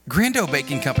Grando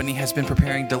Baking Company has been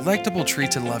preparing delectable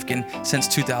treats in Lufkin since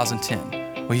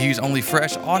 2010. We use only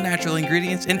fresh, all-natural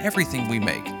ingredients in everything we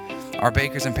make. Our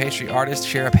bakers and pastry artists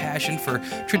share a passion for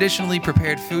traditionally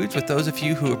prepared foods with those of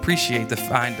you who appreciate the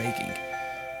fine baking.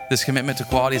 This commitment to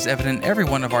quality is evident in every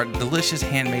one of our delicious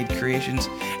handmade creations,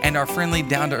 and our friendly,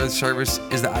 down-to-earth service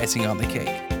is the icing on the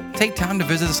cake. Take time to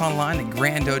visit us online at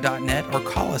grando.net or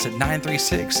call us at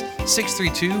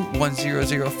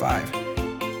 936-632-1005.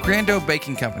 Grando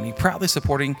Baking Company, proudly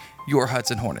supporting your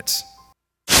Hudson Hornets.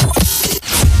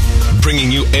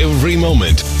 Bringing you every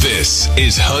moment, this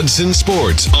is Hudson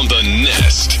Sports on the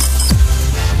Nest.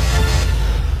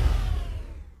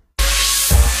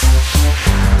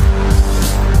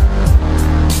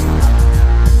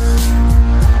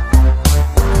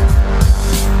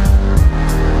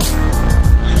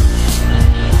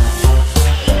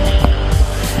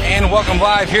 And welcome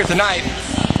live here tonight.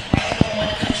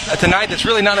 Tonight, it's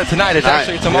really not a tonight. It's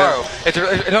actually tomorrow. Yeah.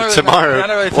 It's tomorrow. Not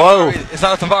really Whoa! It's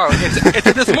not a tomorrow.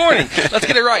 It's this morning. Let's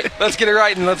get it right. Let's get it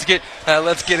right, and let's get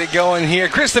it going here.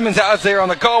 Chris Simmons out there on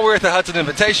the call. We're at the Hudson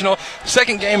Invitational.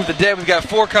 Second game of the day. We've got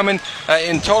 4 coming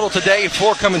in total today.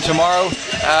 4 coming tomorrow.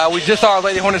 We just saw our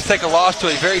Lady Hornets take a loss to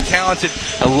a very talented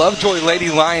Lovejoy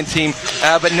Lady Lion team.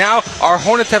 But now our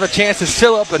Hornets have a chance to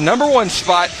seal up the number 1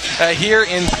 spot here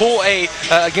in Pool A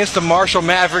against the Marshall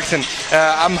Mavericks, and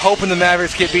I'm hoping the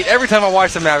Mavericks get beat. Every time I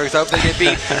watch the Mavericks, I hope they get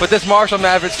beat. But this Marshall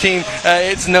Mavericks team,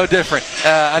 it's no different.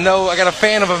 I know I got a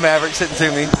fan of a Maverick sitting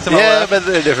to me. To my left. But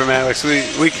they're different Mavericks.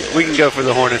 We can go for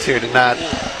the Hornets here tonight.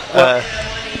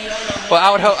 Well,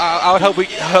 I would hope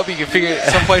you can figure it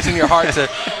someplace in your heart to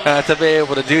be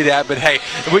able to do that. But hey,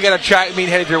 we got a track meet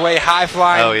headed your way, high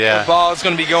flying. Oh, yeah. The ball is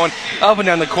going to be going up and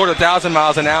down the court 1,000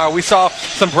 miles an hour. We saw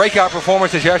some breakout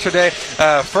performances yesterday.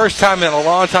 First time in a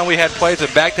long time we had plays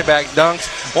with back-to-back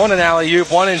dunks. One in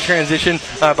alley-oop, one in transition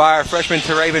by our freshman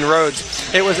Teraven Rhodes.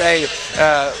 It was a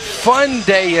fun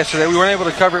day yesterday. We weren't able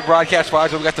to cover it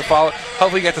broadcast-wise, but we got to follow.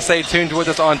 Hopefully you got to stay tuned with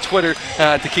us on Twitter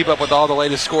to keep up with all the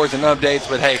latest scores and updates.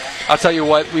 But hey, I'll tell you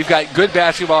what, we've got good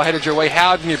basketball headed your way.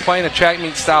 How when you're playing a track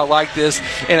meet style like this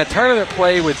in a tournament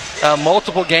play with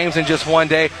multiple games in just one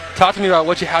day, talk to me about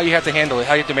how you have to handle it,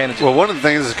 how you have to manage it. Well, one of the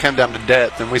things is it comes down to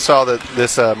depth, and we saw that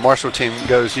this Marshall team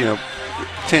goes,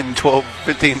 10, 12,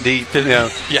 15 deep. Yeah.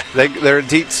 They're a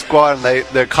deep squad, and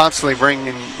they're constantly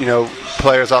bringing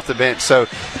players off the bench. So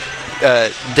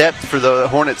depth for the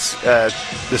Hornets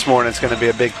this morning is going to be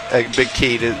a big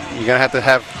key. You're going to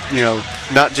have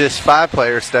not just 5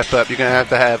 players step up. You're going to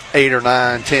have 8 or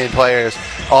 9, 10 players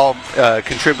all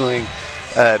contributing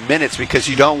minutes, because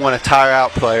you don't want to tire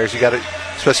out players. You got to,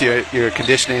 especially your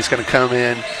conditioning is going to come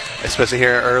in, especially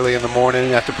here early in the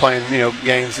morning after playing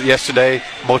games yesterday,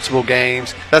 multiple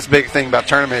games. That's the big thing about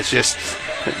tournaments, just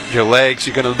your legs.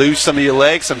 You're going to lose some of your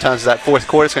legs. Sometimes that fourth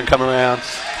quarter is going to come around,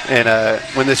 and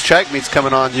when this track meet's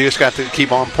coming on, you just got to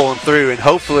keep on pulling through, and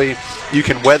hopefully you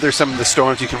can weather some of the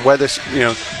storms. You can weather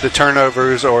the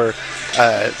turnovers or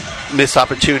missed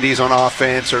opportunities on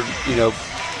offense, or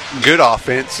good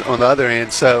offense on the other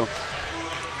end. So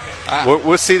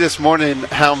we'll see this morning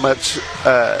how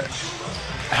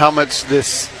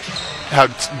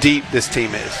deep this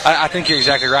team is. I think you're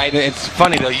exactly right. It's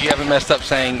funny, though. You haven't messed up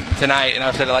saying tonight, and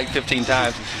I've said it like 15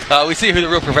 times. We see who the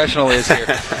real professional is here.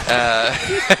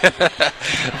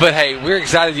 But, hey, we're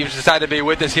excited you've decided to be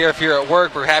with us here. If you're at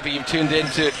work, we're happy you've tuned in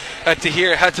to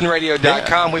here at HudsonRadio.com.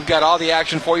 Yeah. We've got all the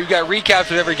action for you. We've got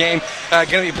recaps of every game going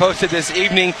to be posted this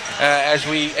evening as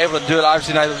we able to do it.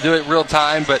 Obviously, not able to do it real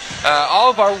time, but all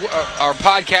of our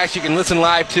podcasts you can listen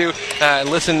live to.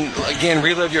 Listen, again,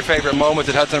 relive your favorite moments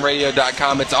at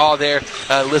HudsonRadio.com. It's all there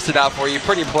listed out for you,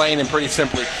 pretty plain and pretty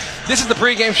simply. This is the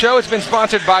pregame show. It's been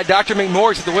sponsored by Dr.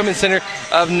 McMorris at the Women's Center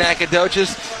of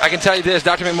Nacogdoches. I can tell you this,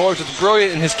 Dr. McMorris was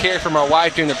brilliant in his care for my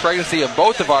wife during the pregnancy of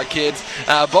both of our kids.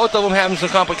 Both of them having some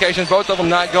complications, both of them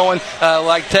not going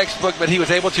like textbook, but he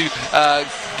was able to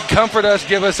comfort us,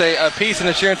 give us a peace and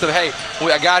assurance of, hey,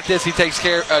 I got this. He takes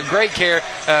great care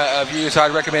of you, so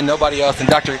I'd recommend nobody else than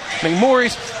Dr.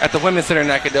 McMorris at the Women's Center of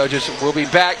Nacogdoches. We'll be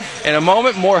back in a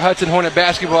moment. More Hudson Hornet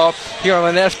basketball here on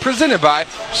the Nest, presented by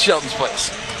Shelton's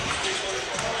Place.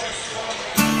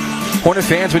 Hornet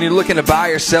fans, when you're looking to buy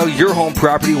or sell your home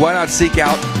property, why not seek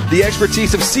out the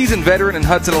expertise of seasoned veteran and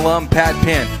Hudson alum Pat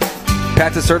Penn.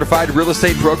 Pat's a certified real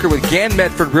estate broker with Gann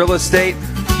Medford Real Estate.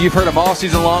 You've heard him all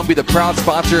season long be the proud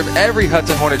sponsor of every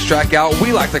Hudson Hornet strikeout.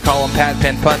 We like to call them Pat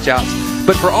Penn punch-outs.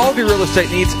 But for all of your real estate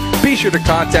needs, be sure to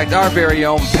contact our very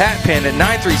own Pat Penn at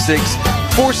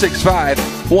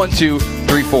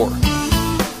 936-465-1234.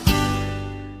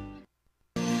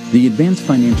 The Advanced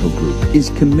Financial Group is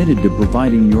committed to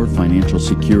providing your financial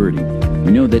security.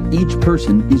 We know that each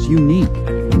person is unique,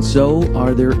 and so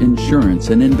are their insurance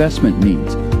and investment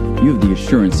needs. You have the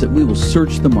assurance that we will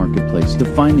search the marketplace to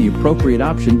find the appropriate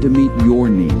option to meet your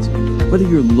needs. Whether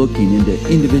you're looking into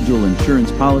individual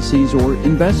insurance policies or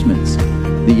investments,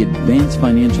 the Advanced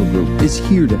Financial Group is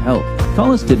here to help.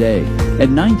 Call us today at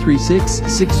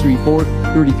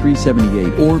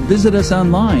 936-634-3378 or visit us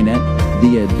online at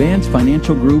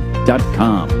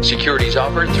theadvancedfinancialgroup.com. Securities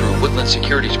offered through Woodland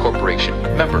Securities Corporation,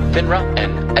 member FINRA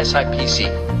and SIPC.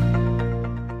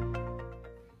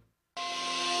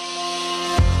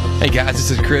 Hey guys, this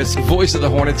is Chris, voice of the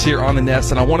Hornets here on the Nest,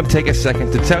 and I want to take a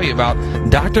second to tell you about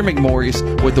Dr. McMorris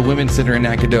with the Women's Center in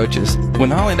Nacogdoches.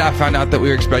 When Holly and I found out that we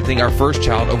were expecting our first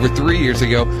child over 3 years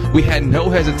ago, we had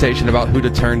no hesitation about who to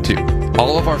turn to.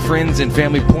 All of our friends and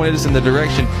family pointed us in the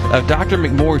direction of Dr.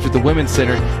 McMorris with the Women's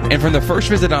Center, and from the first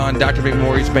visit on, Dr.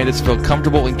 McMorris made us feel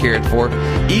comfortable and cared for,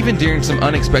 even during some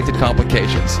unexpected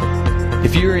complications.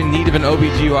 If you're in need of an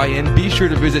OBGYN, be sure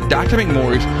to visit Dr.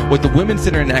 McMorris with the Women's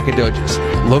Center in Nacogdoches.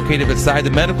 Located beside the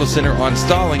Medical Center on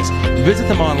Stallings, visit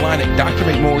them online at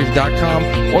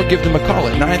drmcmorris.com or give them a call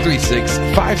at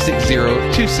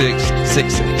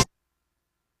 936-560-2666.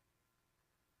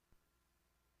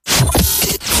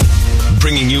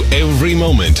 Bringing you every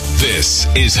moment, this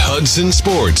is Hudson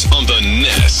Sports on the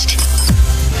Nest.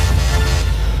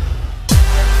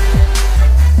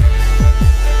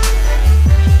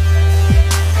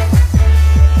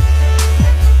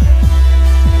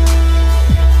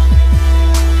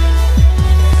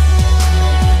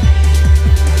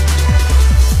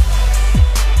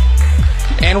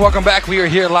 And welcome back. We are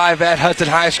here live at Hudson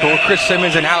High School. Chris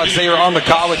Simmons and Alex Zayer on the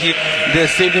call with you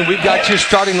this evening. We've got your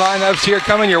starting lineups here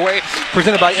coming your way,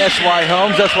 presented by SY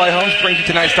Homes. SY Homes brings you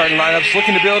tonight's starting lineups.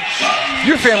 Looking to build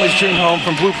your family's dream home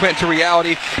from blueprint to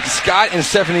reality. Scott and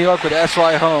Stephanie York with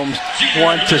SY Homes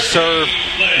want to serve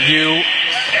you.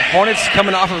 Hornets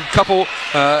coming off of a couple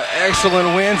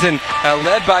excellent wins, and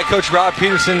led by Coach Rob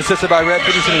Peterson, assisted by Red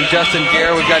Peterson and Justin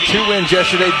Gare. We've got 2 wins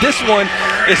yesterday. This one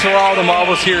is for all the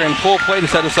marbles here in full play to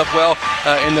set us up well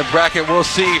in the bracket. We'll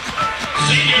see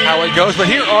how it goes, but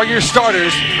here are your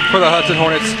starters for the Hudson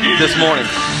Hornets this morning.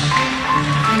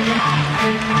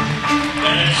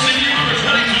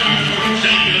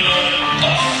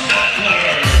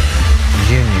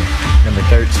 Junior, number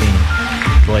 13,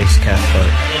 Blaise Cathcart.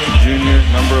 Junior,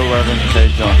 number 11, Kay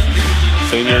Johnson.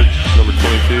 Senior, number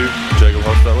 22, Jacob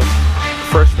Hostetler.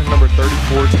 Freshman, number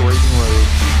 34, Terrain Rhodes.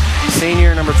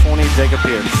 Senior, number 20, Jacob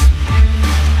Pierce.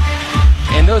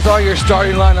 And those are your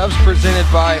starting lineups presented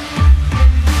by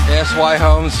SY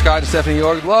Homes. Scott and Stephanie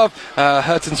York. Love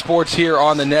Hudson Sports here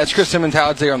on the Nets. Chris Simmons,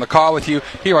 Howard there on the call with you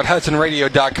here on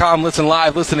HudsonRadio.com. Listen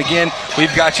live, listen again.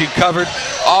 We've got you covered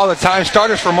all the time.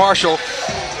 Starters for Marshall.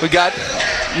 We got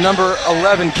number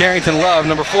 11, Carrington Love.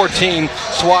 Number 14,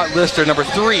 Swat Lister. Number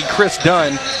 3, Chris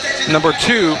Dunn. Number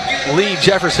 2, Lee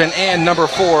Jefferson. And number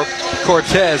 4,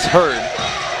 Cortez Hurd.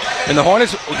 And the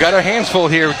Hornets, we got our hands full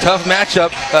here. Tough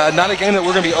matchup. Not a game that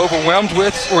we're going to be overwhelmed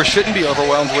with, or shouldn't be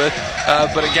overwhelmed with,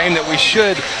 but a game that we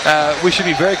should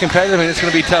be very competitive, and it's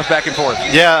going to be tough back and forth.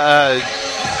 Yeah,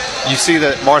 you see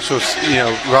that Marshall's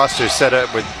roster is set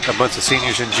up with a bunch of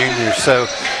seniors and juniors, so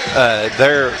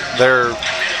their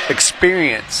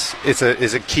experience is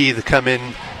a key to come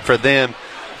in for them.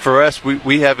 For us,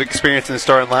 we have experience in the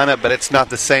starting lineup, but it's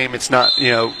not the same. It's not,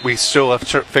 we still have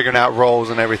figuring out roles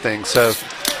and everything. So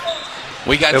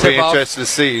we got it'll be interesting to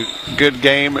see. Good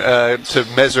game to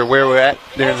measure where we're at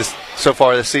during this so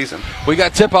far this season. We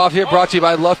got tip-off here brought to you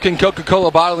by Lufkin Coca-Cola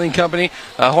Bottling Company.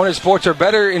 Hornet sports are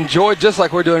better enjoyed just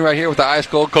like we're doing right here with the ice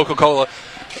cold Coca-Cola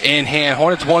in hand.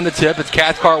 Hornets won the tip. It's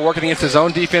Cathcart working against his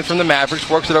own defense from the Mavericks.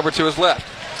 Works it over to his left.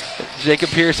 Jacob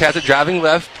Pierce has it driving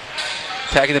left.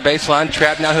 Tagging the baseline,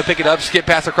 trapped now, he'll pick it up, skip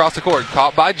pass across the court.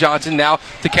 Caught by Johnson, now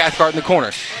to Cathcart in the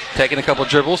corner. Taking a couple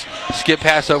dribbles, skip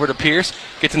pass over to Pierce.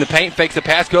 Gets in the paint, fakes the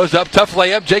pass, goes up, tough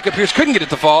layup. Jacob Pierce couldn't get it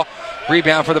to fall.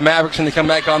 Rebound for the Mavericks, and they come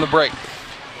back on the break.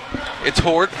 It's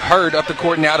Hurd up the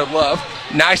court now to Love.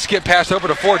 Nice skip pass over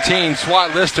to 14,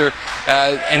 Swat Lister.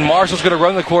 And Marshall's going to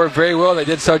run the court very well. They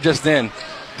did so just then.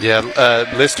 Yeah,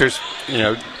 Lister's,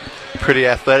 pretty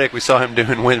athletic. We saw him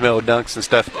doing windmill dunks and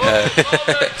stuff.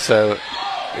 So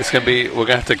it's going to be, we're going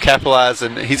to have to capitalize,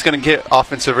 and he's going to get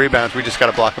offensive rebounds. We just got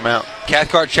to block him out.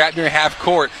 Cathcart trapped near half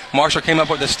court. Marshall came up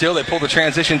with the steal. They pulled the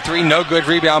transition 3. No good.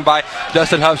 Rebound by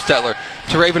Dustin Hubstetler.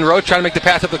 To Raven Rhodes, trying to make the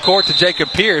pass up the court to Jacob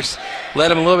Pierce.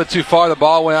 Led him a little bit too far. The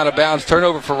ball went out of bounds.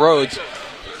 Turnover for Rhodes.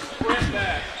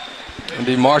 It'll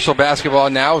be Marshall basketball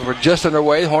now. We're just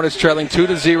underway. Hornets trailing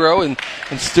 2-0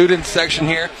 in student section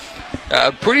here.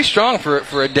 pretty strong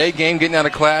for a day game, getting out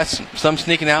of class. Some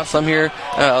sneaking out, some here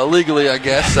illegally, I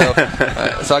guess. So,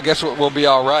 so I guess we'll be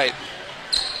all right.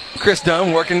 Chris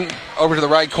Dunn working over to the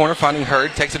right corner, finding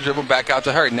Hurd. Takes a dribble back out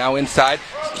to Hurd. Now inside.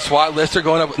 Swat Lister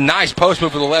going up. Nice post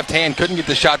move with the left hand. Couldn't get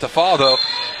the shot to fall, though.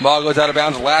 Ball goes out of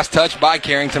bounds. Last touch by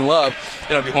Carrington Love.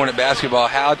 It'll be Hornet basketball.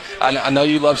 Howard, I know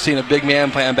you love seeing a big man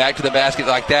playing back to the basket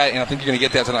like that, and I think you're going to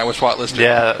get that tonight with Swat Lister.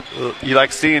 Yeah, you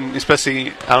like seeing,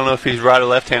 especially, I don't know if he's right or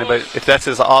left-handed, but if that's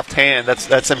his offhand,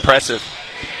 that's impressive.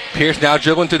 Pierce now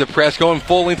dribbling through the press, going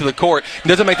full length of the court. He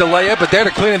doesn't make the layup, but there to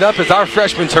clean it up is our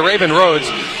freshman, Teraven Rhodes.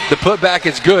 The putback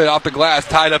is good off the glass,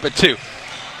 tied up at 2.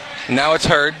 Now it's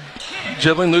Hurd.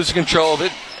 Dribbling, loses control of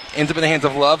it. Ends up in the hands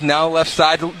of Love. Now left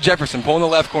side to Jefferson, pulling the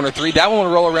left corner 3. That one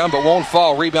will roll around, but won't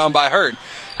fall. Rebound by Hurd.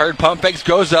 Hurd pump fakes,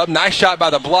 goes up. Nice shot by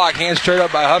the block. Hand straight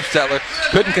up by Hubstetler.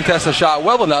 Couldn't contest the shot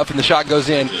well enough, and the shot goes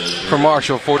in for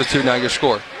Marshall. 4-2 now your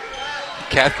score.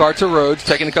 Cathcart to Rhodes,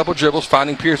 taking a couple dribbles,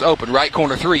 finding Pierce open. Right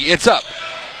corner 3. It's up.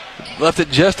 Left it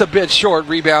just a bit short.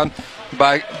 Rebound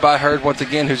by Hurd once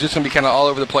again, who's just going to be kind of all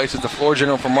over the place as the floor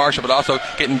general for Marshall, but also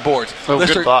getting boards.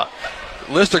 Good block.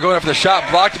 Lister going up for the shot,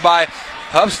 blocked by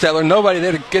Hubstetler. Nobody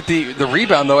there to get the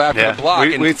rebound, though, after the block.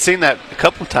 We've seen that a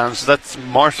couple of times. That's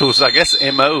Marshall's, I guess,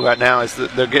 MO right now is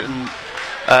that they're getting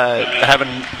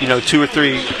having 2 or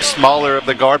 3 smaller of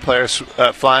the guard players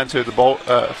flying to the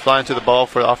ball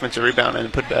for the offensive rebound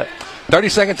and put that.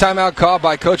 30-second timeout called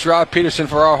by Coach Rob Peterson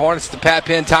for our Hornets. The Pat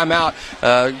Penn timeout.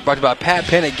 Brought about Pat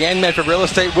Penn again, Medford Real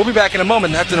Estate. We'll be back in a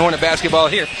moment. That's in Hornet basketball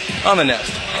here on the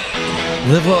Nest.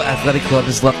 Livewell Athletic Club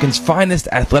is Lufkin's finest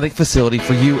athletic facility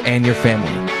for you and your family.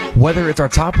 Whether it's our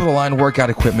top-of-the-line workout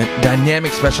equipment,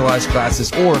 dynamic specialized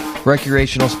classes, or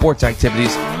recreational sports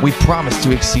activities, we promise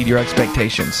to exceed your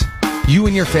expectations. You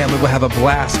and your family will have a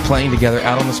blast playing together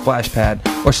out on the splash pad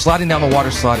or sliding down the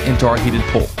water slide into our heated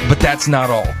pool. But that's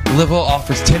not all. Livewell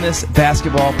offers tennis,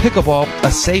 basketball, pickleball,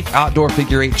 a safe outdoor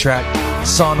figure 8 track,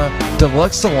 sauna,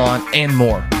 deluxe salon, and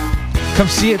more. Come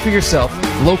see it for yourself,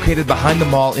 located behind the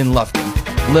mall in Lufkin.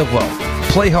 Live well,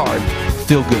 play hard,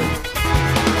 feel good.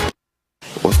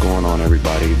 What's going on,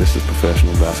 everybody? This is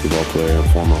professional basketball player and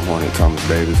former Hornet Thomas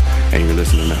Davis, and you're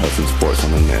listening to Hudson Sports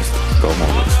on the Nest. Go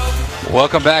Hornets.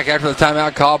 Welcome back after the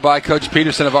timeout called by Coach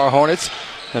Peterson of our Hornets.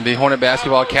 It'll be Hornet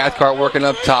basketball. Cathcart working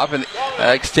up top and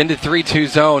extended 3-2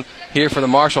 zone here for the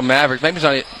Marshall Mavericks. Maybe it's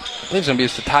not. I think it's going to be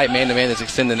just a tight man-to-man that's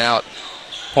extending out.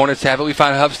 Hornets have it. We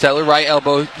find Hubstetler, right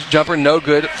elbow jumper, no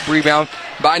good. Rebound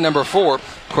by number 4,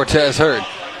 Cortez Hurd.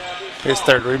 His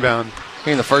third rebound.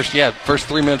 In the first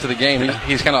 3 minutes of the game,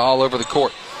 he's kind of all over the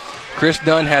court. Chris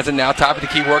Dunn has it now, top of the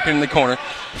key, working in the corner.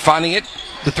 Finding it,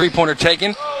 the three-pointer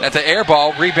taken. That's an air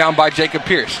ball, rebound by Jacob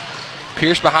Pierce.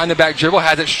 Pierce behind the back dribble,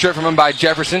 has it stripped from him by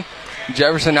Jefferson.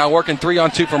 Jefferson now working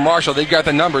 3-on-2 for Marshall. They've got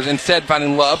the numbers. Instead,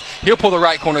 finding Love. He'll pull the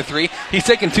right corner 3. He's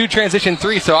taking 2 transition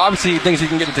 3, so obviously he thinks he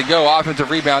can get it to go. Offensive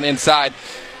rebound inside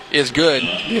is good.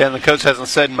 Yeah, and the coach hasn't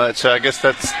said much, so I guess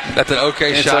that's an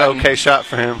okay shot. It's an okay shot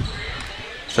for him.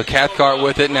 So Cathcart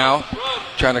with it now,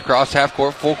 trying to cross half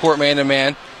court, full court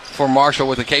man-to-man for Marshall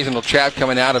with occasional trap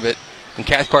coming out of it. And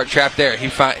Cathcart trapped there. He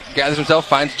gathers himself,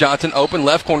 finds Johnson open,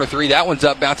 left corner 3. That one's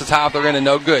up, bounces high off the rim and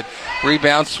no good.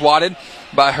 Rebound swatted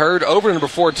by Hurd over to number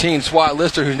 14, Swat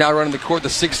Lister, who's now running the court, the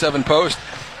 6-7 post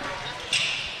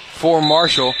for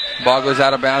Marshall. Ball goes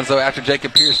out of bounds, though, after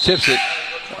Jacob Pierce tips it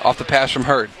off the pass from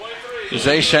Hurd.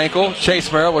 Zay Schenkel,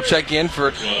 Chase Merrill will check in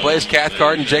for Blaze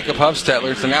Cathcart and Jacob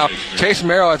Hubstetler. So now Chase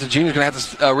Merrill, as a junior, is going to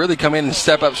have to really come in and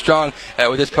step up strong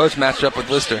with his post matchup with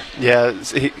Lister. Yeah,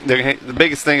 the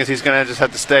biggest thing is he's going to just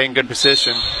have to stay in good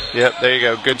position. Yep, there you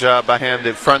go. Good job by him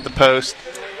to front the post.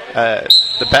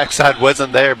 The backside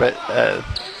wasn't there, but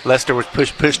Lester was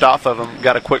pushed off of him,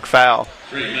 got a quick foul.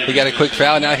 He got a quick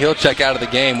foul. Now he'll check out of the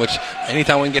game, which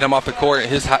anytime we can get him off the court,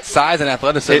 his size and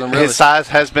athleticism really. His size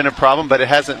has been a problem, but it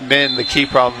hasn't been the key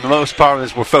problem. The most problem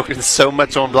is we're focusing so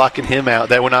much on blocking him out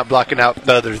that we're not blocking out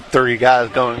the other 3 guys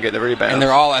going and get the rebound. And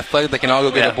they're all athletic. They can all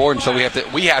go get a board, and so we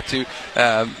have to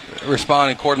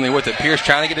respond accordingly with it. Pierce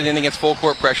trying to get it in against full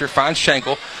court pressure. Finds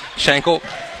Schenkel. Schenkel,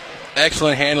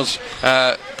 excellent handles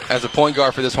as a point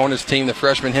guard for this Hornets team. The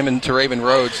freshman, him and Teraven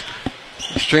Rhodes.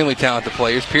 Extremely talented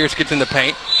players. Pierce gets in the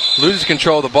paint, loses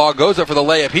control of the ball, goes up for the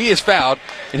layup. He is fouled,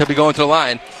 and he'll be going to the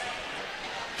line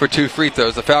for 2 free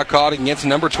throws. The foul called against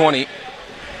number 20.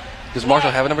 Does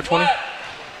Marshall have a number 20?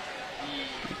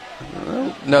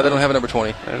 No, they don't have a number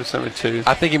 20. That was number 2.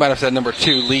 I think he might have said number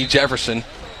 2, Lee Jefferson.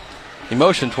 He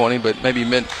motioned 20, but maybe he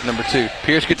meant number 2.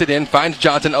 Pierce gets it in, finds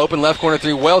Johnson, open left corner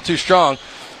 3, well too strong.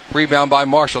 Rebound by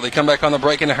Marshall. They come back on the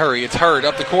break in a hurry. It's Hurd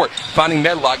up the court, finding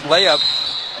Medlock. Layup.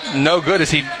 No good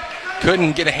as he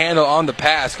couldn't get a handle on the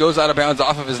pass. Goes out of bounds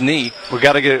off of his knee. We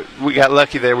got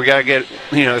lucky there. We got to get,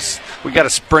 we got to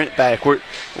sprint back. It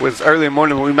was early in the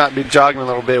morning. We might be jogging a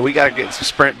little bit. We got to get some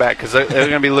sprint back because they're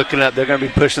going to be looking up. They're going to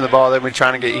be pushing the ball. They're going to be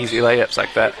trying to get easy layups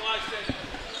like that,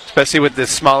 especially with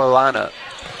this smaller lineup.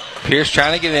 Pierce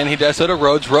trying to get in. He does so to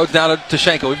Rhodes. Rhodes now to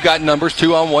Schenkel. We've got numbers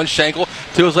 2-on-1. Schenkel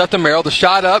to his left of Merrill. The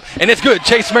shot up, and it's good.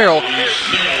 Chase Merrill.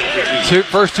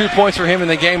 First 2 points for him in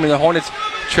the game, and the Hornets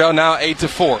trail now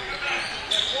 8-4.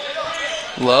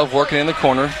 Love working in the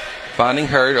corner, finding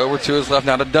Hurd over to his left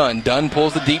now to Dunn. Dunn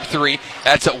pulls the deep three.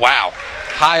 That's a wow.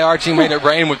 High arching, made it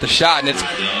rain with the shot, and it's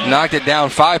knocked it down.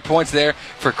 5 points there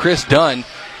for Chris Dunn.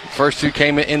 First two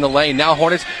came in the lane. Now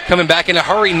Hornets coming back in a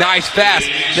hurry. Nice fast.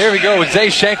 There we go. Zay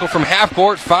Schenkel from half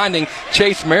court finding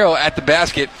Chase Merrill at the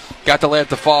basket. Got the layup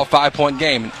to fall. 5-point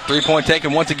game. 3-point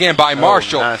taken once again by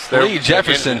Marshall. Nice. Lee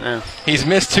Jefferson. He's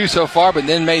missed 2 so far, but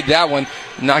then made that one.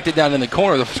 Knocked it down in the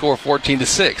corner. The score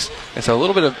 14-6. And so a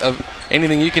little bit of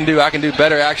anything you can do, I can do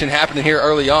better action happening here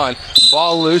early on.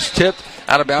 Ball loose, tipped,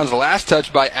 out of bounds. The last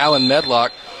touch by Allen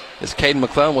Medlock. As Caden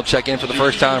McClellan will check in for the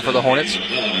first time for the Hornets.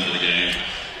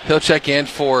 He'll check in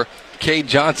for Cade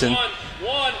Johnson.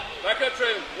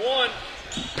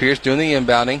 Pierce doing the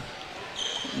inbounding.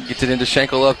 Gets it into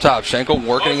Schenkel up top. Schenkel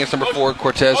working against number 4,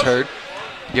 Cortez Hurd.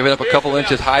 Giving up a couple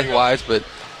inches height-wise, but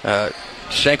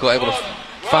Schenkel able to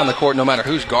find the court no matter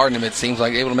who's guarding him, it seems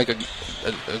like. Able to make a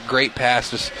great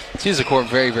pass. Just sees the court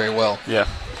very, very well. Yeah.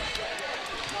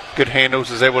 Good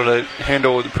handles, is able to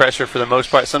handle the pressure for the most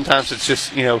part. Sometimes it's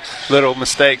just, little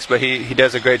mistakes, but he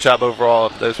does a great job overall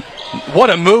of those. What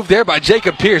a move there by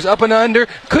Jacob Pierce. Up and under.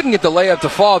 Couldn't get the layup to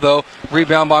fall, though.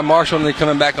 Rebound by Marshall, and then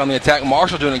coming back on the attack.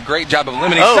 Marshall doing a great job of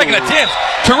limiting. Second attempt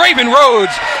to Raven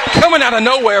Rhodes. Coming out of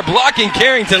nowhere, blocking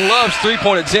Carrington Love's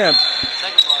 3-point attempt.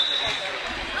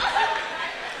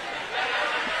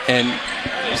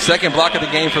 And second block of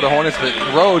the game for the Hornets, but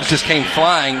Rhodes just came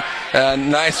flying.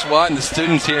 Nice swat, and the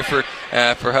students here for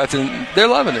Hudson, they're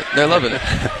loving it. They're loving it.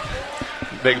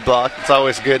 Big block. It's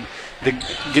always good to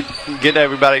get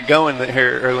everybody going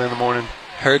here early in the morning.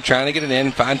 Hurd trying to get it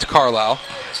in, finds Carlisle.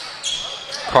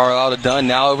 Carlisle to Dunn,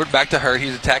 now over back to Hurd.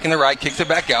 He's attacking the right, kicks it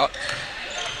back out.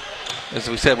 As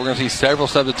we said, we're going to see several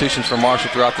substitutions for Marshall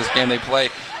throughout this game. They play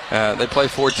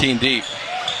 14 deep.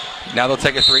 Now they'll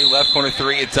take a 3, left corner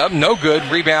 3. It's up, no good.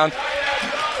 Rebound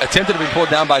attempted to be pulled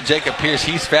down by Jacob Pierce.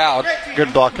 He's fouled.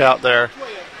 Good block out there.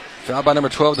 Fouled by number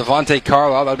 12, Devontae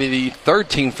Carlisle. That'll be the third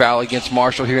team foul against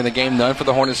Marshall here in the game. None for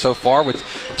the Hornets so far. With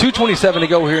 2:27 to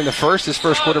go here in the first. This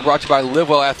first quarter brought to you by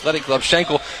Livewell Athletic Club.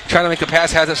 Schenkel trying to make the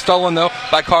pass. Has it stolen, though,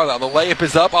 by Carlisle. The layup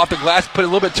is up off the glass. Put a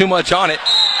little bit too much on it.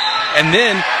 And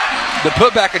then the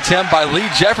putback attempt by Lee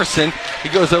Jefferson. He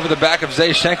goes over the back of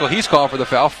Zay Schenkel. He's called for the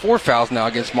foul. 4 fouls now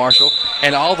against Marshall.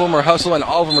 And all of them are hustling, and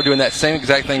all of them are doing that same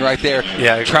exact thing right there.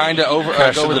 Yeah, trying to go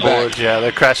over the boards. back. Yeah,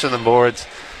 they're crashing the boards.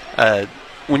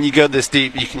 When you go this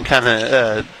deep, you can kind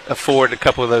of afford a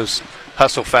couple of those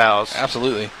hustle fouls.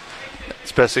 Absolutely.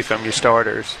 Especially from your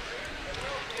starters.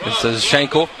 This is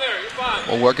Schenkel.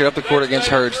 We'll work it up the court against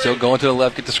Hurd. Still going to the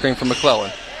left, get the screen from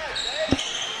McClellan.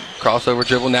 Crossover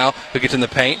dribble now. Who gets in the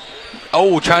paint?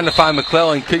 Trying to find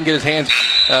McClellan. Couldn't get his hands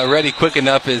ready quick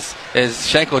enough as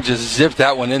Schenkel just zipped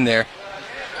that one in there.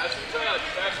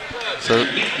 So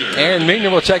Aaron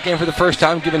Meekner will check in for the first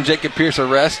time, giving Jacob Pierce a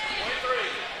rest.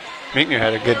 Meekner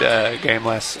had a good game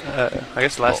last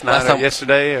night or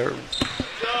yesterday. Or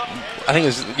I think it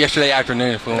was yesterday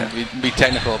afternoon, if we want to be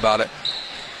technical about it.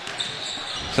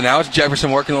 So now it's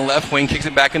Jefferson working the left wing, kicks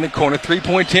it back in the corner.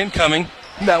 3-point attempt coming.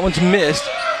 That one's missed.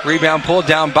 Rebound pulled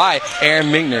down by Aaron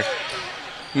Meekner.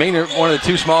 Meekner, one of the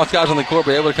 2 smallest guys on the court,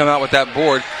 but able to come out with that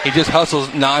board. He just hustles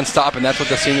nonstop, and that's what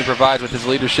the senior provides with his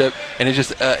leadership and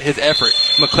his effort.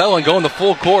 McClellan going the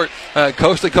full court,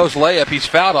 coast-to-coast layup. He's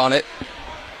fouled on it.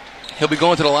 He'll be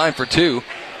going to the line for 2.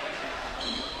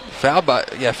 Fouled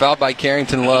by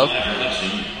Carrington Love.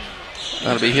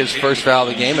 That'll be his first foul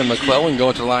of the game, and McClellan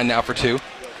going to the line now for 2.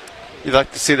 You'd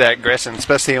like to see that aggression,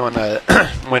 especially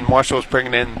when Marshall's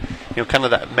bringing in, kind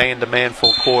of that man-to-man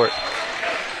full court.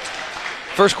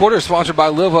 First quarter is sponsored by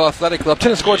Livewell Athletic Club.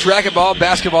 Tennis courts, racquetball,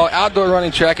 basketball, outdoor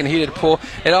running track, and heated pool.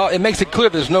 It makes it clear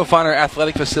there's no finer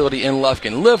athletic facility in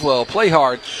Lufkin. Live well, play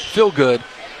hard, feel good,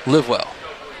 live well.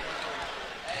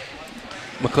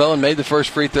 McClellan made the first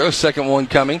free throw, second one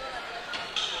coming.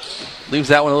 Leaves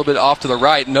that one a little bit off to the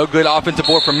right. No good offensive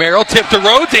board from Merrill. Tip to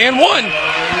Rhodes and 1.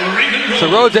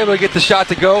 So Rhodes able to get the shot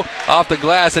to go off the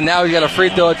glass, and now he's got a free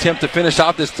throw attempt to finish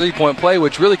off this 3-point play,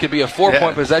 which really could be a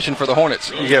 4-point possession for the Hornets.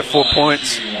 You get 4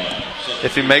 points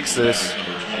if he makes this.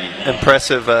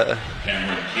 Impressive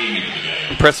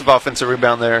offensive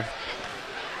rebound there.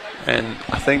 And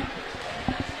I think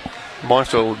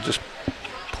Marshall just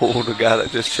pulled a guy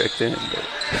that just checked in.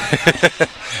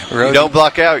 You don't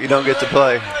block out, you don't get to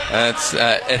play. That's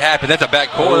it happened. That's a back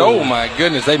court. Oh my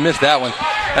goodness, they missed that one.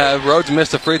 Rhodes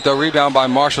missed a free throw. Rebound by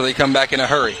Marshall. They come back in a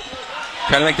hurry.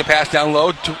 Trying to make the pass down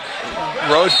low.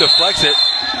 Rhodes deflects it.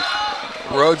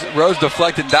 Rhodes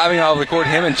deflected, diving out of the court.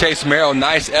 Him and Chase Merrill.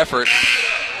 Nice effort.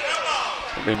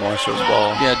 It'll be Marshall's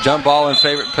ball. Yeah, jump ball in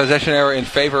favor. Possession error in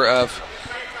favor of.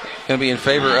 Going to be in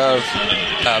favor of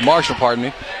Marshall. Pardon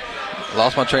me.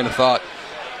 Lost my train of thought.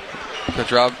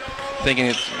 Coach Rob thinking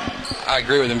it's. I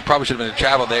agree with him. Probably should have been a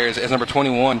travel there as number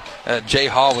 21. Jay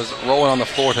Hall was rolling on the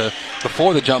floor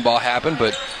before the jump ball happened,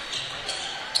 but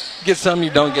get some, you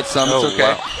don't get some. It's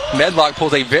okay. Wow. Medlock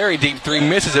pulls a very deep three,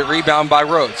 misses it. Rebound by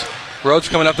Rhodes. Rhodes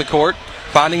coming up the court,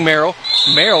 finding Merrill.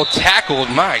 Merrill tackled,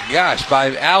 my gosh,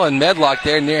 by Alan Medlock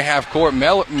there near half court.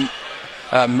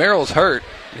 Merrill's hurt.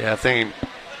 Yeah, I think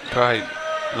he probably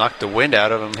knocked the wind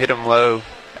out of him, hit him low.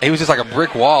 He was just like a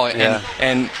brick wall, and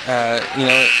yeah.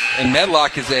 And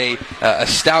Medlock is a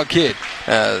stout kid.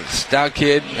 Stood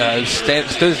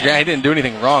his ground. He didn't do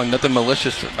anything wrong, nothing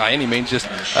malicious by any means, just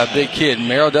a big kid.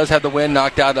 Merrill does have the wind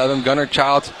knocked out of him. Gunnar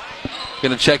Childs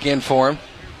going to check in for him.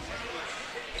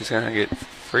 He's going to get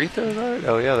free throws, right?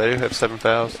 Oh yeah, they do have 7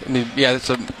 fouls. I mean, yeah,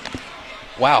 it's a.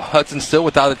 Wow, Hudson still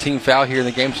without a team foul here in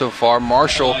the game so far.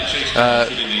 Marshall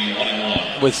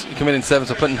was committing 7,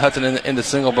 so putting Hudson in the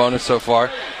single bonus so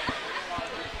far.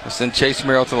 We'll send Chase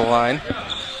Merrill to the line.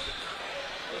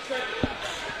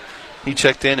 He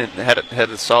checked in and had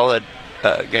a solid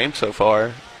game so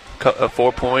far.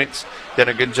 4 points. Done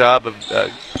a good job of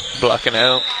blocking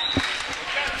out.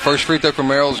 First free throw from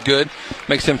Merrill is good.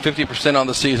 Makes him 50% on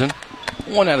the season.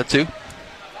 1 out of 2.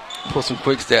 Pull some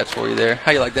quick stats for you there.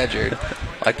 How you like that, Jared?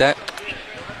 Like that?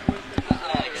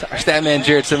 Our stat man,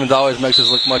 Jared Simmons, always makes us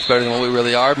look much better than what we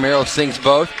really are. Merrill sinks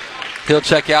both. He'll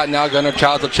check out now. Gunnar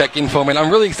Childs will check in for him. And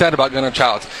I'm really excited about Gunnar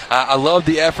Childs. I love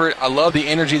the effort. I love the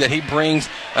energy that he brings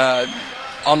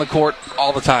on the court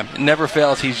all the time. It never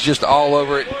fails. He's just all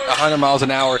over it, 100 miles an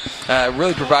hour.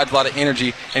 Really provides a lot of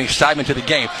energy and excitement to the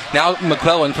game. Now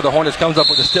McClellan for the Hornets comes up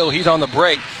with a steal. He's on the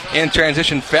break. In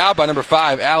transition, fouled by number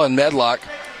 5, Alan Medlock.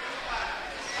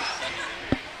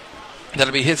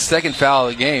 That'll be his second foul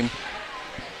of the game.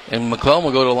 And McClellan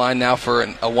will go to the line now for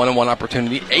a one-on-one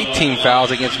opportunity. 18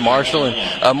 fouls against Marshall.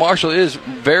 And Marshall is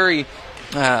very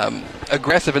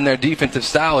aggressive in their defensive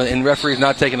style, and referees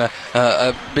not taking a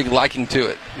big liking to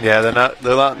it. Yeah, they're not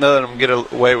letting them get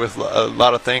away with a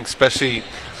lot of things, especially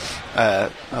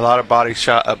a lot of body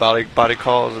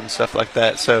calls and stuff like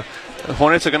that. So the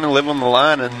Hornets are going to live on the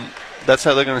line, and that's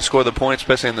how they're going to score the points,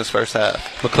 especially in this first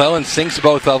half. McClellan sinks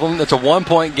both of them. It's a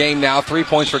 1-point game now. 3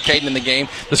 points for Caden in the game.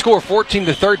 The score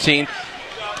 14-13.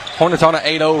 Hornets on an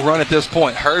 8-0 run at this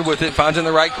point. Hurd with it, finds in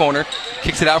the right corner.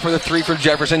 Kicks it out for the 3 for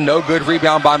Jefferson. No good.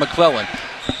 Rebound by McClellan.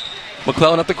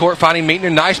 McClellan up the court, finding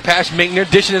Meekner. Nice pass, Meekner.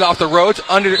 Dishing it off the Rhodes.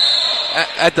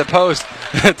 At the post.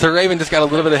 Raven just got a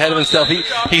little bit ahead of himself.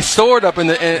 He soared up in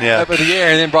the air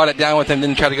and then brought it down with him,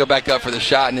 then tried to go back up for the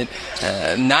shot. And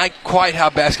not quite how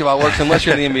basketball works unless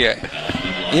you're in the NBA.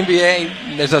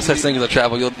 NBA, there's no such thing as a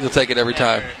travel. You'll take it every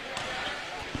time.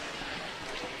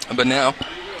 But now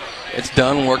it's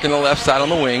done working the left side on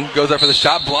the wing. Goes up for the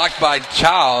shot, blocked by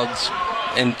Childs.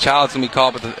 And Childs going to be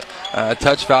called with a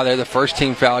touch foul there, the first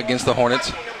team foul against the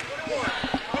Hornets.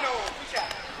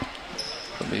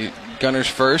 Gunners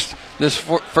first. This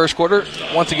first quarter,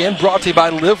 once again, brought to you by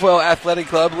Live Well Athletic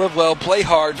Club. Live Well, play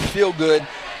hard, feel good.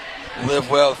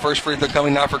 Live Well. First free throw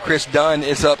coming now for Chris Dunn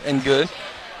is up and good.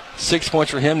 6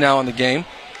 points for him now in the game.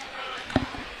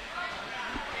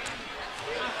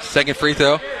 Second free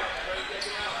throw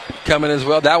coming as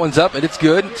well. That one's up and it's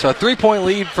good. So a 3-point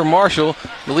lead for Marshall.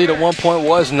 The lead at 1 point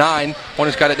was 9.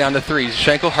 Hornets got it down to 3.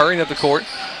 Schenkel hurrying up the court.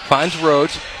 Finds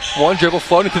Rhodes. One dribble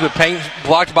floating through the paint,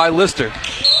 blocked by Lister.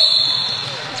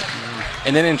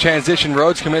 And then in transition,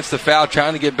 Rhodes commits the foul,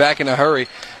 trying to get back in a hurry.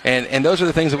 And those are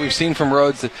the things that we've seen from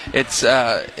Rhodes. It's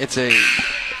a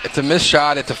missed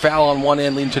shot. It's a foul on one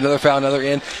end, leading to another foul, another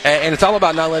end. And it's all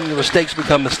about not letting your mistakes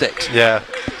become mistakes. Yeah.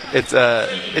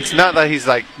 It's not that he's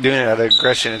like doing it out of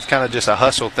aggression. It's kind of just a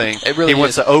hustle thing. It really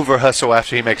wants to over hustle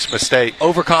after he makes a mistake.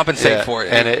 Overcompensate for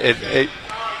it. And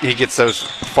he gets those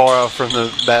far off from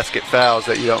the basket fouls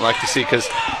that you don't like to see, because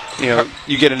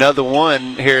you get another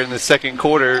one here in the second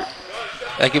quarter.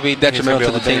 That could be detrimental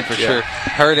to the team for sure.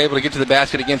 Hurd able to get to the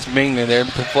basket against Mingman there.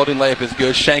 The floating layup is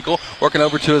good. Schenkel working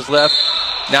over to his left.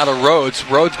 Now to Rhodes.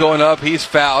 Rhodes going up. He's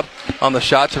fouled on the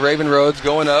shot to Raven Rhodes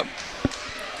going up.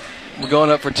 We're going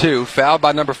up for 2. Fouled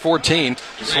by number 14,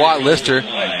 Swat Lister.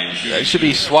 It should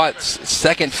be Swat's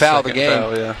second foul of the game.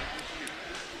 Foul, yeah.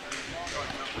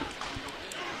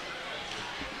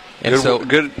 And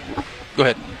good. Go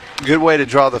ahead. Good way to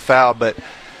draw the foul, but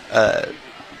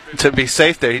to be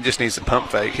safe there, he just needs a pump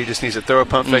fake. He just needs to throw a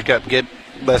pump fake up, get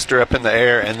Lester up in the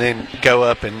air, and then go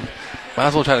up and. Might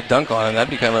as well try to dunk on him. That'd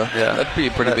be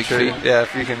a pretty big feat. Yeah,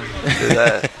 if you can do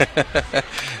that.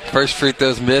 First free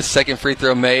throw's missed. Second free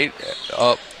throw made.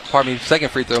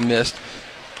 Second free throw missed.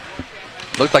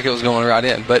 Looked like it was going right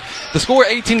in. But the score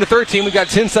 18-13. We got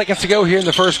 10 seconds to go here in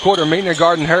the first quarter. Meekner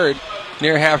guarding Hurd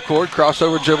near half court.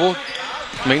 Crossover dribble.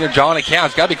 Meekner drawing it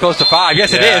counts. Got to be close to 5.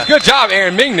 Yes, it is. Good job,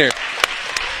 Aaron Meekner.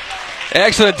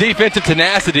 Excellent defensive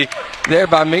tenacity there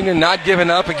by Meekner, not giving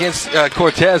up against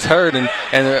Cortez Hurd, and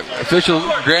the official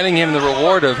granting him the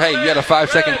reward of, hey, you had a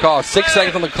 5-second call. 6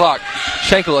 seconds on the clock.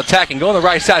 Schenkel attacking, going the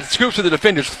right side, scoops to the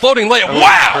defenders, floating layup.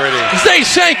 Wow! Zay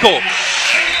Schenkel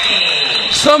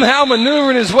somehow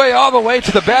maneuvering his way all the way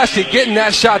to the basket, getting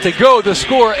that shot to go. The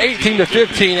score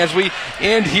 18-15 as we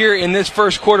end here in this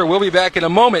first quarter. We'll be back in a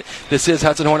moment. This is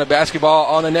Hudson Hornet Basketball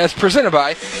on the Nest, presented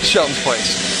by Shelton's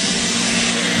Place.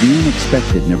 The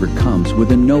unexpected never comes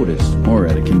with a notice or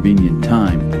at a convenient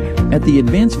time. At the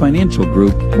Advanced Financial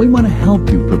Group, we want to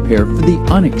help you prepare for the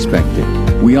unexpected.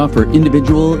 We offer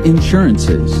individual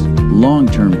insurances,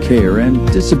 long-term care, and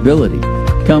disability.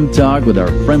 Come talk with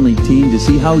our friendly team to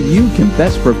see how you can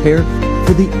best prepare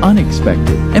for the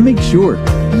unexpected and make sure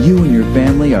you and your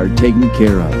family are taken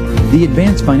care of. The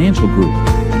Advanced Financial Group,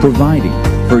 providing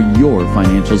for your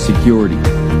financial security.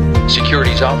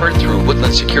 Securities offered through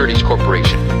Woodland Securities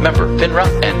Corporation. Member FINRA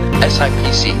and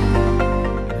SIPC.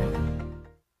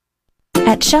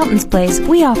 At Shelton's Place,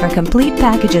 we offer complete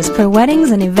packages for weddings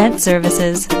and event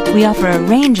services. We offer a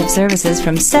range of services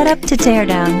from setup to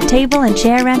teardown, table and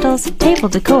chair rentals, table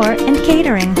decor, and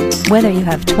catering. Whether you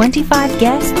have 25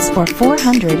 guests or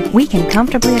 400, we can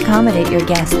comfortably accommodate your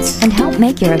guests and help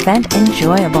make your event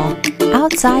enjoyable.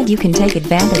 Outside, you can take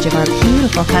advantage of our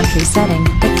beautiful country setting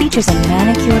that features a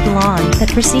manicured lawn that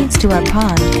proceeds to our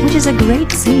pond, which is a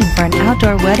great scene for an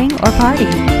outdoor wedding or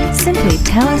party. Simply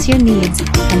tell us your needs,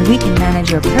 and we can manage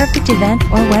your perfect event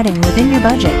or wedding within your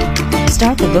budget.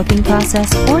 Start the booking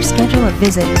process or schedule a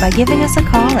visit by giving us a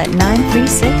call at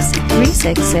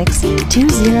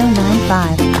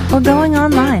 936-366-2095 or going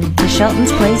online to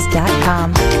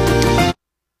sheltonsplace.com.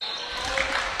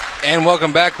 And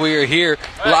welcome back. We are here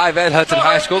live at Hudson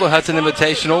High School, the Hudson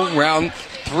Invitational, round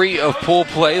 3 of pool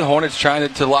play. The Hornets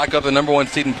trying to lock up the number 1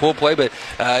 seed in pool play, but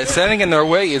standing in their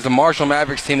way is the Marshall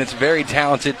Mavericks team that's very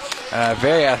talented,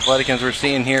 very athletic, as we're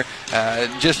seeing here.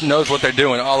 Just knows what they're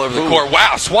doing all over the court.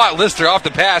 Wow, Swat Lister off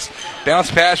the pass. Bounce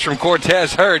pass from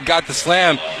Cortez Hurd. Got the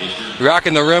slam.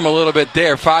 Rocking the rim a little bit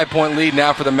there. 5-point lead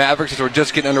now for the Mavericks as we're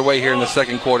just getting underway here in the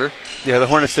second quarter. Yeah, the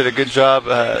Hornets did a good job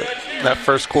that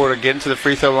first quarter, getting to the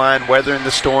free throw line, weathering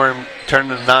the storm,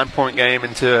 turning a 9-point game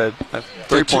into a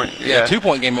 3-point. Yeah,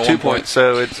 2-point game at 1 point.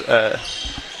 So it's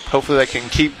hopefully they can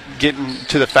keep getting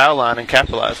to the foul line and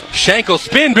capitalizing. Schenkel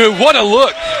spin move. What a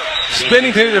look.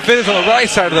 Spinning to the defenders on the right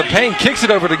side of the paint. Kicks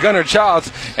it over to Gunnar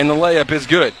Childs, and the layup is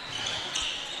good.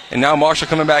 And now Marshall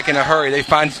coming back in a hurry. They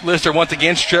find Lister once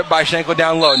again, stripped by Schenkel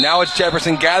down low. Now it's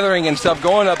Jefferson gathering himself,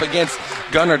 going up against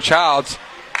Gunnar Childs.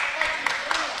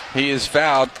 He is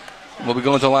fouled. We'll be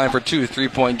going to the line for 2,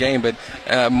 3-point game. But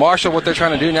Marshall, what they're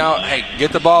trying to do now, hey,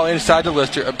 get the ball inside to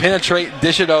Lister, penetrate,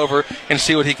 dish it over, and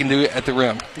see what he can do at the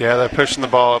rim. Yeah, they're pushing the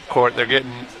ball up court. They're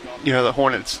getting, the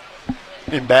Hornets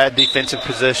in bad defensive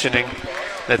positioning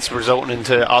that's resulting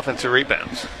into offensive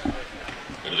rebounds.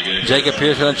 Jacob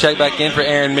Pierce going to check back in for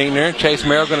Aaron Meekner. Chase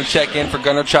Merrill going to check in for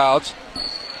Gunnar Childs.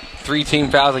 3 team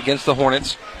fouls against the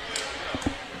Hornets.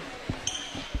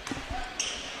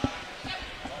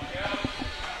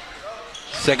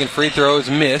 Second free throw is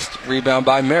missed. Rebound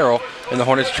by Merrill, and the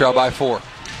Hornets trail by 4.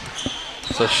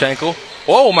 So Schenkel.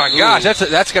 Oh, my gosh.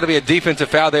 That's got to be a defensive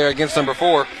foul there against number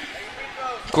 4.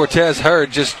 Cortez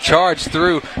Hurd just charged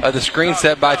through the screen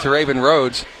set by Teraven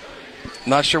Rhodes.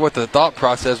 Not sure what the thought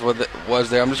process was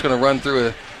there. I'm just going to run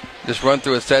through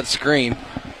a set screen.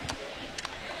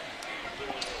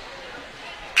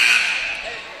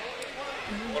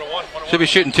 Should be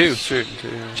shooting 2.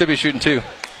 Should be shooting 2.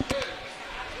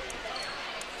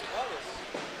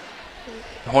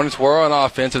 Hornets were on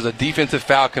offense. There's a defensive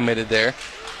foul committed there.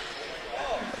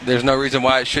 There's no reason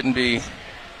why it shouldn't be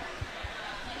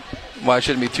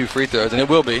 2 free throws, and it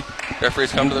will be.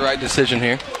 Referees come to the right decision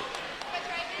here.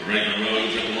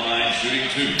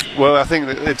 Well, I think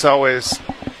that it's always,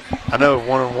 I know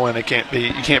 1-on-1 you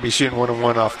can't be shooting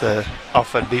 1-on-1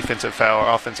 off a defensive foul or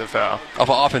offensive foul.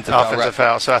 Off an offensive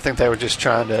foul. So I think they were just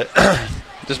trying to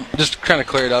just trying to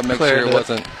clear it up,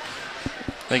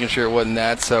 making sure it wasn't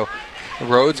that. So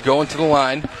Rhodes going to the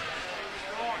line.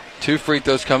 2 free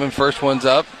throws coming. First one's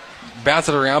up. Bounce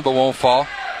it around, but won't fall.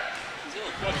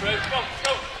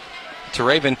 To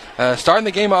Raven, starting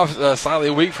the game off slightly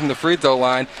weak from the free throw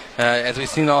line, as we've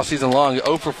seen all season long.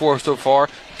 0 for 4 so far,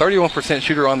 31%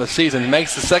 shooter on the season.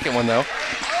 Makes the second one, though.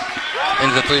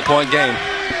 Ends a 3-point game.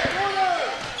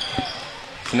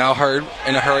 So now Hurd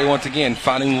in a hurry once again,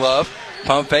 finding Love.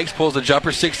 Pump fakes, pulls the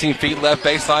jumper, 16 feet left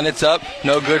baseline. It's up.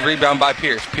 No good. Rebound by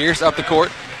Pierce. Pierce up the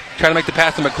court, trying to make the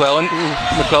pass to McClellan.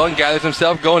 McClellan gathers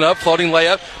himself, going up, floating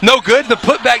layup. No good. The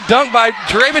putback dunk by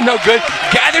Teraven, no good.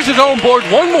 Gathers his own board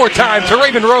one more time.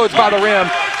 Teraven Rhodes by the rim.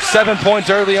 7 points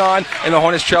early on, and the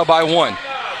Hornets trail by 1.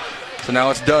 So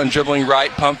now it's done. Dribbling right,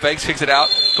 pump fakes, kicks it out.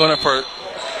 Going up for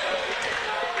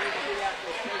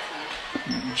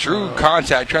true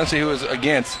contact. Trying to see who is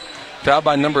against. Fouled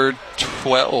by number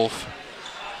 12,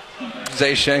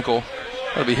 Zay Schenkel.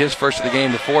 That'll be his first of the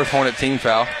game, the 4th Hornet team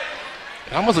foul.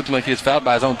 It almost looked like he was fouled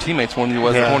by his own teammates more than he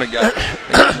was the Hornet guy.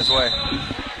 They got his way.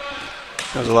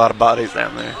 There's a lot of bodies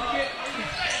down there.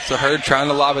 So Hurd trying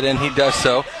to lob it in. He does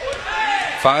so.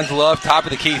 Finds Love, top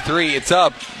of the key 3. It's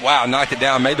up. Wow, knocked it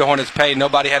down. Made the Hornets pay.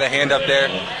 Nobody had a hand up there.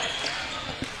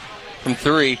 From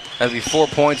 3, that'll be 4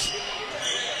 points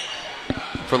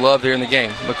for Love there in the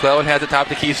game. McClellan has the top of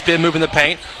the key. Spin move in the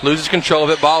paint. Loses control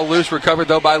of it. Ball loose. Recovered,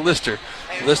 though, by Lister.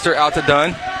 Lister out to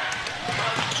Dunn.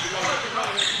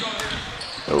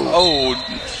 Oh,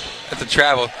 that's a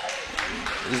travel.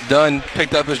 Dunn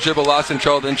picked up his dribble, lost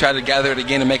control, then tried to gather it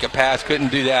again and make a pass.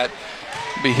 Couldn't do that.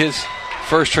 It'll be his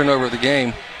first turnover of the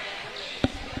game.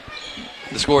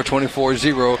 The score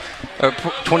 24-0.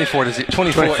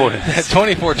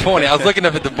 24-20. I was looking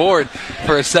up at the board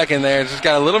for a second there. Just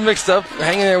got a little mixed up,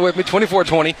 hanging there with me.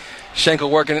 24-20. Schenkel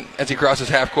working as he crosses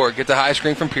half court. Gets a high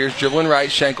screen from Pierce. Dribbling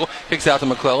right. Schenkel kicks out to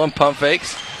McClellan. Pump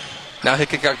fakes. Now he'll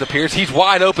kick out to Pierce. He's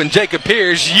wide open. Jacob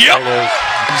Pierce. Yep.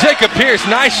 Jacob Pierce.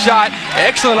 Nice shot.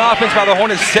 Excellent offense by the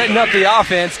Hornets, setting up the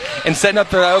offense and setting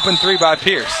up the open 3 by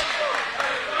Pierce.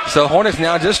 So Hornets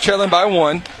now just trailing by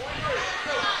 1.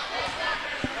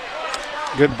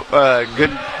 Good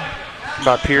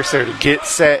by Pierce there to get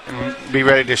set and be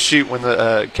ready to shoot when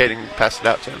the Kading passed it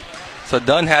out to him. So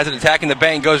Dunn has it, attacking the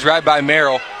paint, goes right by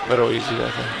Merrill. Little easy, I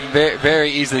think. Very,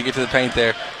 very easy to get to the paint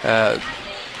there.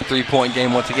 3-point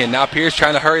game once again. Now Pierce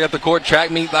trying to hurry up the court.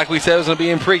 Track meet, like we said, was going to be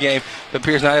in pregame, but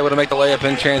Pierce not able to make the layup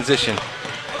in transition.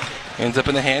 Ends up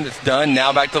in the hand. It's done.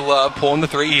 Now back to Love, pulling the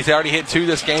 3. He's already hit 2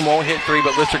 this game, won't hit 3,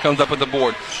 but Lister comes up with the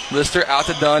board. Lister out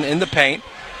to Dunn in the paint.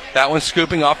 That one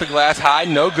scooping off the glass high,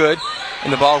 no good.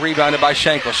 And the ball rebounded by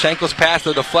Schenkel. Schenkel's pass,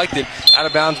 though, deflected out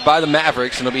of bounds by the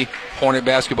Mavericks, and it'll be Hornet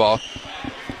basketball.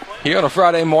 Here on a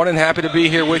Friday morning, happy to be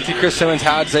here with you. Chris Simmons,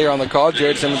 Howard Zayer on the call.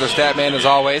 Jared Simmons, our stat man, as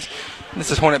always. This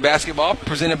is Hornet basketball,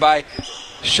 presented by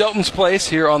Shelton's Place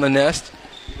here on the Nest.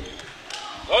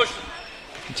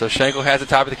 And so Schenkel has the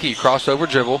top of the key. Crossover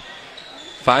dribble.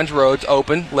 Finds Rhodes,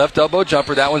 open. Left elbow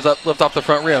jumper. That one's up, lift off the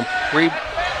front rim.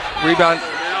 Rebound,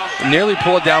 nearly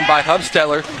pulled down by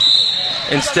Hubstetler.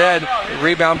 Instead,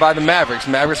 rebound by the Mavericks.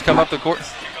 Mavericks come up the court.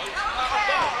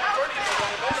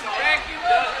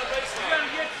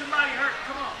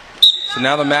 So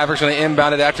now the Mavericks going to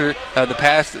inbound it after the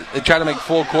pass. They tried to make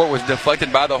full court, was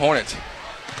deflected by the Hornets.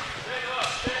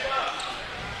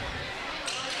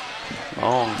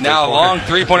 Now a long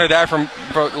three-pointer there from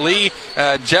Lee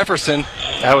Jefferson.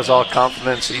 That was all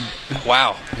confidence.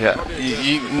 Wow. Yeah.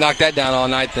 You knock that down all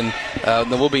night, then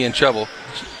we'll be in trouble.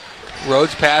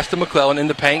 Rhodes pass to McClellan in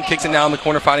the paint, kicks it now in the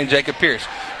corner, finding Jacob Pierce.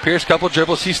 Pierce, couple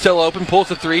dribbles, he's still open, pulls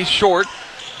the 3, short.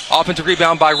 Offensive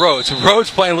rebound by Rhodes.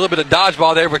 Rhodes playing a little bit of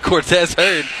dodgeball there, but Cortez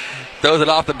Hurd throws it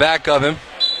off the back of him.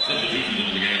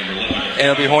 And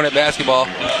it'll be Hornet basketball.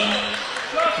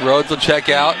 Rhodes will check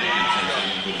out.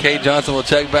 Cade Johnson will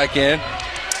check back in.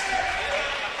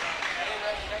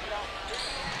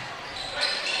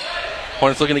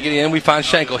 Hornets looking to get in. We find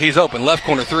Schenkel. He's open. Left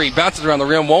corner 3. Bounces around the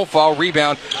rim. Won't fall.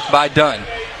 Rebound by Dunn.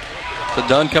 So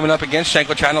Dunn coming up against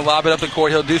Schenkel, trying to lob it up the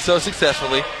court. He'll do so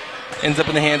successfully. Ends up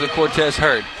in the hands of Cortez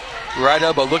Hurd. Right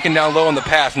elbow looking down low on the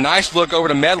pass. Nice look over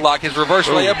to Medlock. His reverse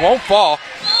layup won't fall.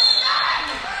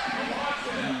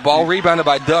 Ball rebounded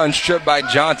by Dunn, stripped by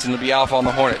Johnson to be off on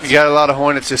the Hornets. You got a lot of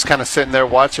Hornets just kind of sitting there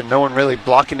watching, no one really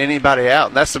blocking anybody out.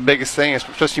 And that's the biggest thing,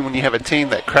 especially when you have a team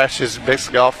that crashes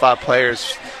basically all 5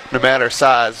 players, no matter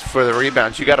size, for the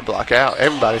rebounds. You got to block out.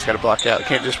 Everybody's got to block out. You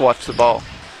can't just watch the ball.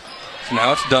 So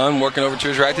now it's Dunn, working over to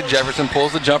his right to Jefferson,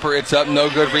 pulls the jumper. It's up, no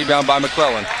good. Rebound by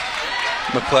McClellan.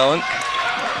 McClellan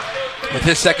with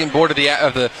his second board of the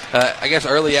I guess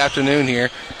early afternoon here.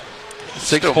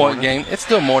 6-point game. It's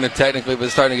still morning technically, but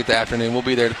it's starting to get to afternoon. We'll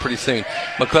be there pretty soon.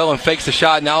 McClellan fakes the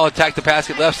shot. Now attack the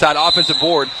basket left side. Offensive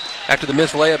board after the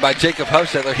missed layup by Jacob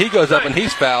Hubstetler. He goes up and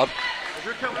he's fouled.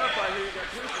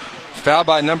 Foul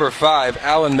by number 5,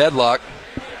 Alan Medlock.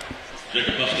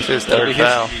 It's his third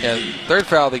foul. Yeah, third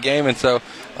foul of the game, and so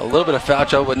a little bit of foul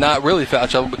trouble, but not really foul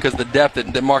trouble because of the depth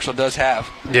that Marshall does have.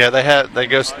 Yeah, they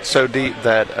go so deep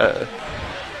that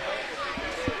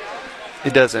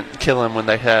it doesn't kill them when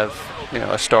they have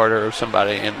a starter or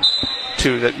somebody. And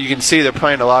two, that you can see they're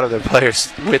playing a lot of their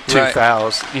players with 2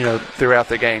 fouls throughout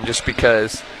the game just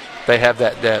because they have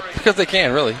that depth. Because they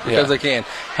can, really. Because they can.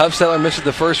 Huffstetter misses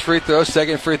the first free throw.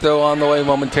 Second free throw on the way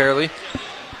momentarily.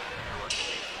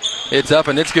 It's up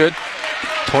and it's good.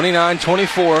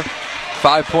 29-24.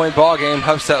 5-point ball game.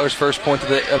 Huffstetter's first point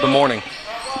of the morning.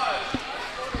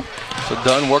 So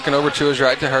Dunn working over to his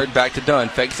right to Hurd. Back to Dunn.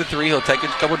 Fakes the 3. He'll take a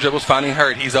couple dribbles, finding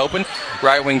Hurd. He's open.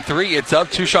 Right wing 3. It's up.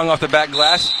 Tushong off the back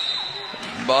glass.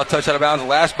 Ball touched out of bounds.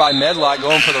 Last by Medlock,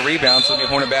 going for the rebound. So it'll be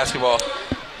Hornet basketball.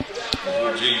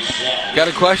 Got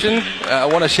a question? I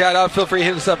want to shout out. Feel free to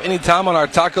hit us up anytime on our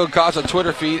Taco Casa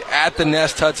Twitter feed at the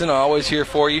Nest Hudson. I'm always here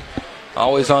for you.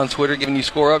 Always on Twitter, giving you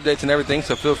score updates and everything.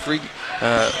 So feel free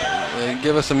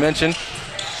give us a mention.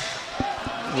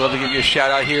 We'll have to give you a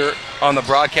shout out here on the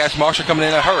broadcast. Marshall coming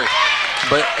in a hurry.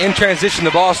 But in transition,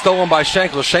 the ball stolen by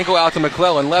Schenkel. Schenkel out to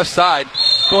McClellan, left side.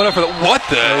 Going up for the... What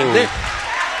the...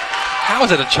 How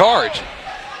is it a charge?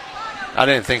 I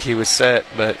didn't think he was set,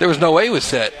 but... There was no way he was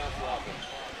set.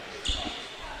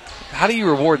 How do you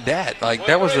reward that? Like,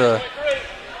 that was a...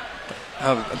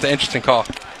 it's an interesting call.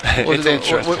 It's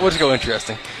interesting. Let's go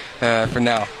interesting for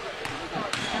now.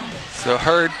 So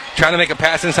Hurd trying to make a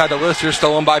pass inside the Lister,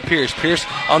 stolen by Pierce. Pierce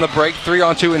on the break,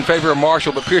 3-on-2 in favor of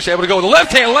Marshall, but Pierce able to go with a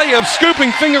left-hand layup,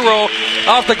 scooping finger roll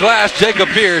off the glass. Jacob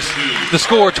Pierce, the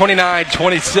score,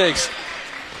 29-26.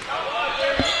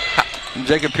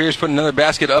 Jacob Pierce putting another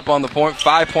basket up on the point.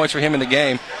 5 points for him in the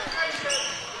game.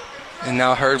 And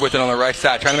now Hurd with it on the right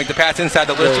side. Trying to make the pass inside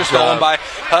the Lister, stolen by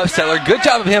Huffstetter. Good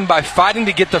job of him by fighting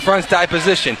to get the front side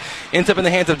position. Ends up in the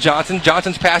hands of Johnson.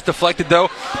 Johnson's pass deflected, though,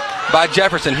 by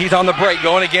Jefferson. He's on the break,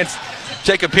 going against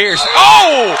Jacob Pierce.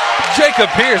 Oh! Jacob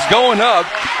Pierce going up,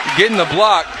 getting the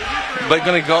block, but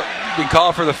going to be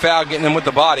called for the foul, getting him with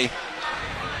the body.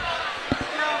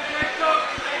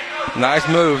 Nice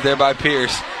move there by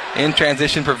Pierce. In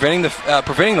transition, preventing the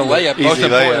layup. Easy most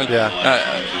important,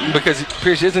 layup, because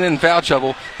Pierce isn't in foul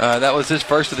trouble. That was his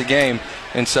first of the game,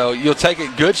 and so you'll take a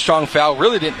good, strong foul.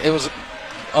 Really didn't. It was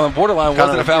on the borderline.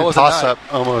 Wasn't a foul? Wasn't toss up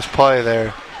almost play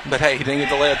there. But hey, he didn't get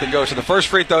the layup to go. So the first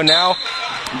free throw now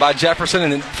by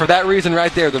Jefferson, and for that reason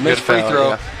right there, the missed free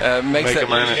throw makes it.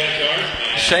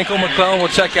 Schenkel, McClellan will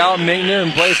check out. Minkner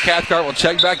and Blaze Cathcart will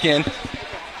check back in.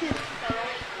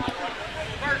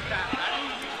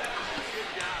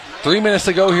 3 minutes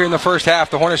to go here in the first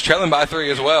half. The Hornets trailing by 3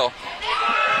 as well.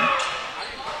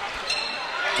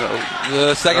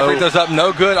 The second free throw's up,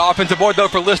 no good. Offensive board, though,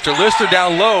 for Lister. Lister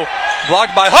down low,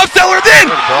 blocked by Huffstetter. Then,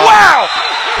 wow!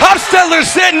 Huffstetter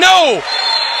said no!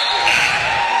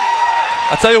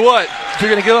 I'll tell you what, if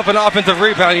you're going to give up an offensive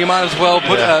rebound, you might as well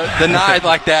put deny it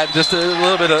like that. Just a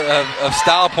little bit of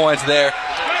style points there.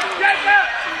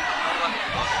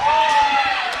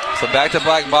 So back to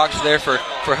black box there for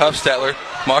Huffstetter.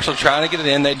 Marshall trying to get it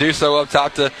in. They do so up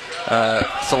top to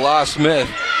Salah Smith.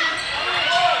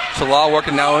 Salah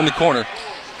working now in the corner.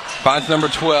 Finds number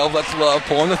 12. Let's Love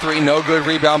pulling the 3. No good.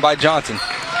 Rebound by Johnson.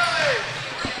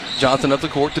 Johnson up the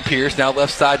court to Pierce. Now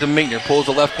left side to Minkner. Pulls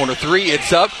the left corner 3.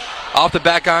 It's up. Off the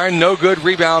back iron. No good.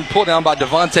 Rebound. Pulled down by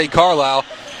Devontae Carlisle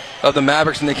of the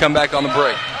Mavericks, and they come back on the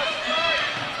break.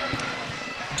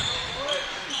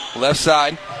 Left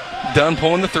side. Dunn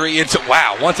pulling the 3. It's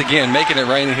wow, once again making it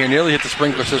rain in here. Nearly hit the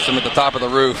sprinkler system at the top of the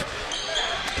roof.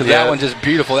 Because that one just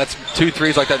beautiful. That's 2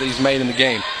 threes like that he's made in the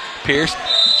game. Pierce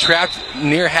trapped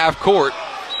near half court,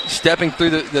 stepping through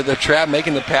the trap,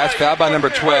 making the pass. Fouled by number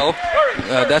 12.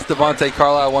 That's Devontae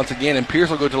Carlisle once again, and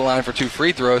Pierce will go to the line for 2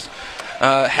 free throws.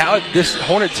 How this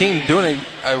Hornet team doing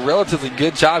a relatively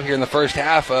good job here in the first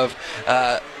half of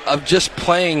just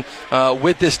playing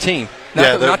with this team.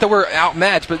 Not that we're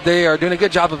outmatched, but they are doing a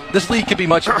good job of. This league could be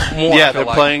much more. Yeah, they're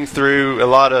playing through a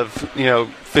lot of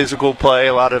physical play,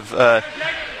 a lot of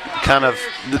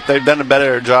they've done a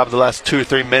better job the last 2 or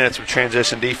 3 minutes of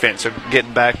transition defense, of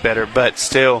getting back better, but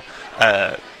still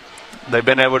they've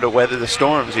been able to weather the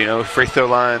storms. Free throw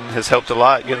line has helped a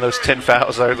lot, getting those 10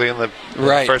 fouls early in the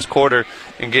first quarter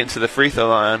and getting to the free throw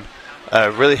line.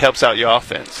 Really helps out your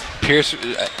offense. Pierce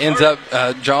ends up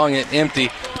drawing it empty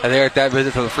there at that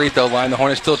visit to the free throw line. The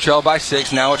Hornets still trail by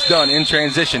 6. Now it's done in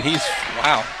transition.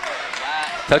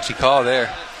 Touchy call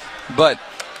there. But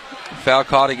foul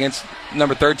caught against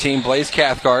number 13, Blaze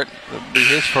Cathcart. That'll be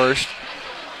his first.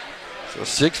 So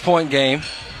 6-point game.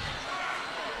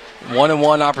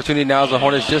 1-and-1 opportunity now as the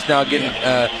Hornets just now getting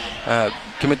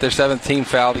commit their 7th team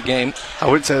foul of the game. I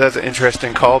would say that's an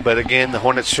interesting call, but again, the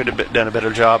Hornets should have done a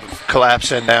better job of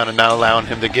collapsing down and not allowing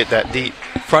him to get that deep.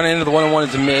 Front end of the 1-and-1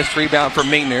 is a miss. Rebound for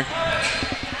Minkner.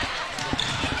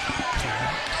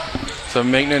 So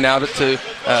Minkner now to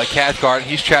Cathcart.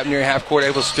 He's trapped near half court,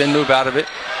 able to spin move out of it.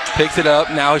 Picks it up.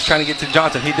 Now he's trying to get to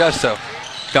Johnson. He does so.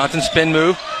 Johnson spin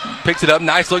move. Picks it up.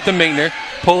 Nice look to Minkner.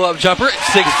 Pull up jumper.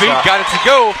 6 feet. Got it to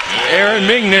go. Aaron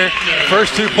Minkner.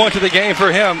 First 2 points of the game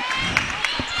for him.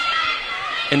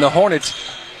 And the Hornets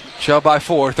trail by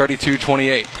 4,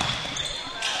 32-28.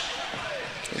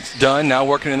 It's done. Now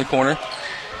working in the corner.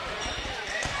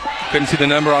 Couldn't see the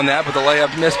number on that, but the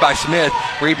layup missed by Smith.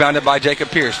 Rebounded by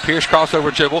Jacob Pierce. Pierce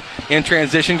crossover dribble. In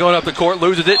transition. Going up the court.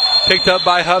 Loses it. Picked up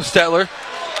by Hufstetler.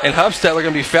 And Hufstetler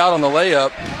going to be fouled on the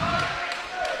layup.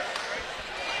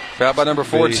 Fouled by number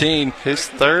 14. His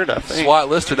third, I think. Swat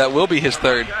Lister. That will be his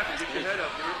third.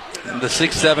 The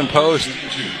 6'7" post.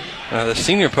 The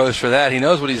senior post for that. He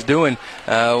knows what he's doing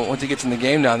once he gets in the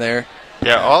game down there.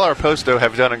 Yeah, all our posts, though,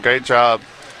 have done a great job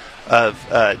of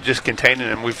just containing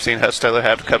him. We've seen Hufstetler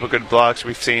have a couple good blocks.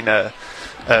 We've seen who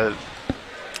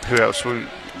else?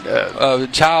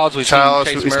 Childs. We've seen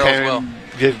Chase Merrill as well.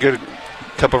 Get good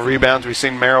couple of rebounds. We've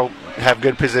seen Merrill have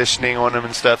good positioning on him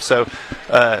and stuff. So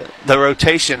the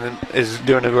rotation is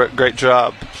doing a great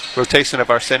job. Rotation of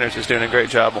our centers is doing a great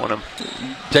job on him.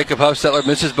 Jacob Hufstetler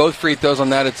misses both free throws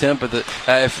on that attempt, but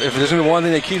if there's going to be one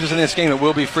thing that keeps us in this game, it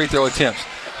will be free throw attempts.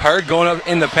 Hurd going up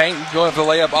in the paint, going up the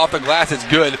layup off the glass. It's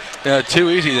good. Too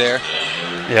easy there.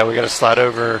 Yeah, we got to slide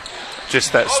over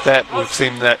just that step. We've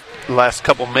seen that last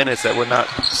couple minutes that we're not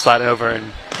sliding over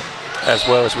as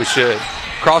well as we should.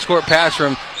 Cross-court pass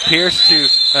from Pierce to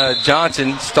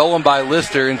Johnson, stolen by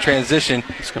Lister in transition.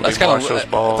 That's kind of Marshall's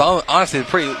ball. Honestly,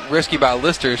 pretty risky by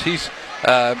Lister. He's,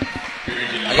 I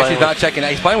guess he's not checking out.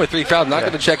 He's playing with 3 fouls. Not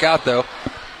going to check out, though.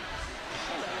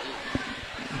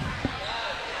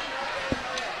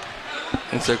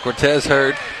 And so Cortez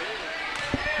Hurd,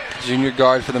 junior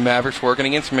guard for the Mavericks, working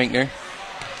against Minkner.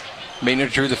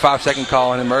 Minkner drew the 5-second call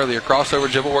on him earlier. Crossover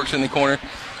dribble, works in the corner.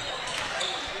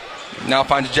 Now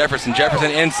finds Jefferson.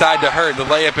 Jefferson inside to Hurd. The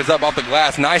layup is up off the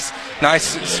glass. Nice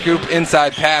scoop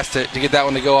inside pass to get that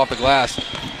one to go off the glass.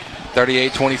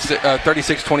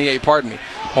 36-28, pardon me.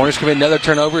 Hornets commit another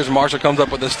turnover as Marshall comes up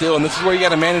with a steal, and this is where you got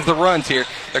to manage the runs here.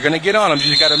 They're going to get on them.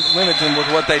 You got to limit them with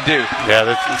what they do.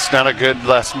 Yeah, it's not a good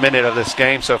last minute of this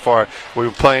game so far. We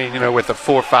were playing, with a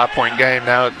 4 or 5 point game.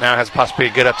 Now has the possibility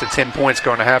to get up to 10 points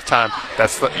going to halftime.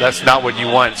 That's not what you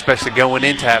want, especially going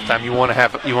into halftime. You want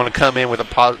to come in with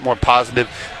a more positive,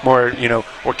 more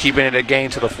we're keeping it a game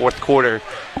to the fourth quarter.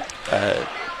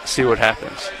 See what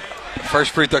happens.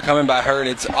 First free throw coming by Hurd.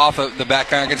 It's off of the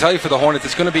back iron. I can tell you for the Hornets,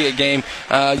 it's going to be a game.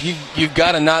 You've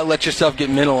got to not let yourself get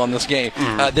mental on this game.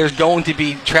 There's going to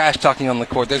be trash talking on the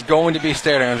court. There's going to be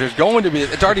stare downs. There's going to be.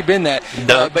 It's already been that.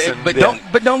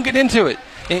 But don't get into it.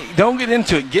 Don't get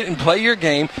into it. Get and play your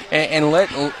game and let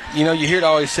you hear it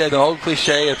always said, the old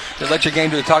cliche of let your game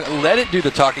do the talking. Let it do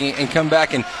the talking and come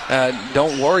back and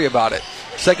don't worry about it.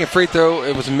 Second free throw,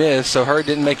 it was missed, so Hurd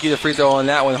didn't make either free throw on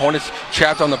that one. Hornets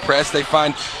trapped on the press. They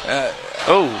find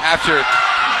after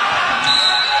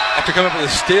coming up with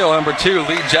a steal, number 2,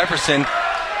 Lee Jefferson.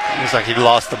 Looks like he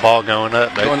lost the ball going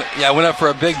up. Went up for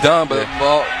a big dunk, but the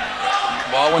ball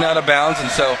went out of bounds, and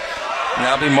so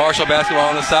now it'll be Marshall basketball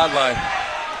on the sideline.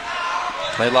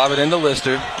 They lob it into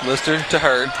Lister. Lister to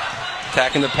Hurd.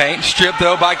 Attacking the paint. Stripped,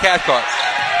 though, by Cathcart.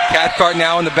 Cathcart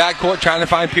now in the backcourt trying to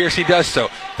find Pierce. He does so.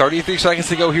 33 seconds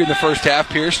to go here in the first half.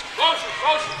 Pierce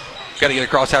got to get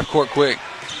across half court quick.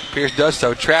 Pierce does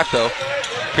so. Trapped, though.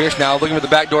 Pierce now looking for the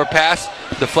backdoor pass.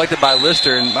 Deflected by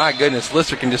Lister, and my goodness,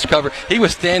 Lister can just cover. He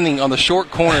was standing on the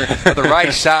short corner of the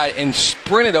right side and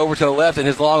sprinted over to the left, and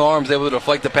his long arms able to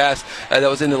deflect the pass that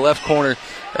was in the left corner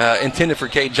intended for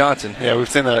Cade Johnson. Yeah, we've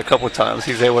seen that a couple of times.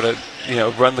 He's able to,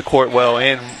 run the court well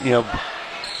and,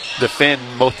 defend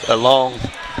both a long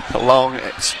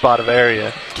spot of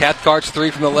area. Cathcart's 3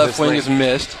 from the left wing is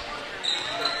missed.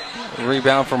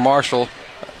 Rebound for Marshall.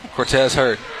 Cortez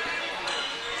Hurd.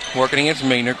 Working against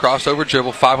Minkner. Crossover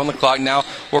dribble. 5 on the clock. Now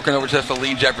working over to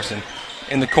Lee Jefferson.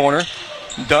 In the corner.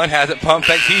 Dunn has it. Pump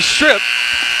fakes. He's stripped.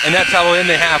 And that's how we'll end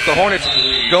the half. The Hornets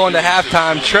going to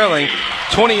halftime trailing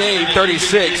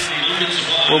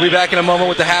 28-36. We'll be back in a moment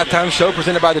with the halftime show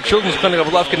presented by the Children's Clinic of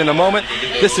Lufkin in a moment.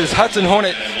 This is Hudson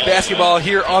Hornet basketball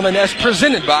here on the Nest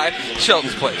presented by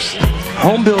Shelton's Place.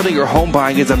 Home building or home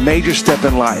buying is a major step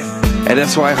in life. At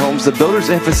SY Homes, the builder's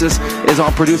emphasis is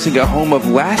on producing a home of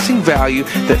lasting value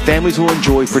that families will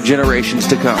enjoy for generations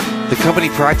to come. The company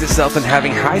prides itself in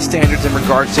having high standards in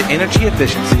regards to energy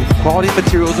efficiency, quality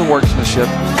materials and workmanship,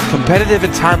 competitive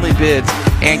and timely bids,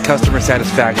 and customer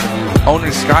satisfaction.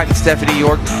 Owners Scott and Stephanie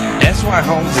York, SY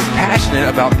Homes is passionate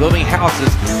about building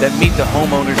houses that meet the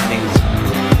homeowner's needs.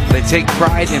 They take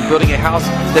pride in building a house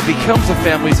that becomes a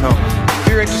family's home. If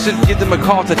you're interested, give them a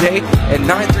call today at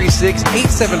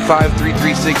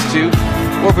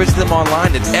 936-875-3362 or visit them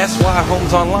online at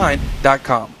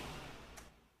syhomesonline.com.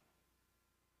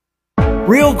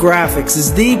 Real Graphics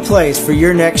is the place for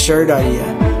your next shirt idea.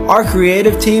 Our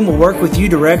creative team will work with you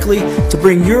directly to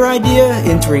bring your idea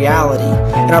into reality.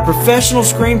 And our professional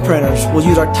screen printers will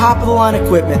use our top-of-the-line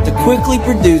equipment to quickly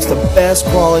produce the best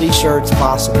quality shirts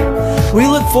possible. We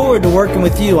look forward to working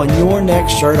with you on your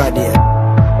next shirt idea.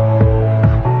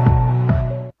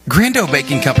 Grando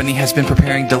Baking Company has been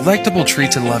preparing delectable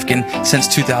treats in Lufkin since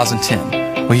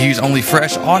 2010. We use only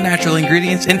fresh, all-natural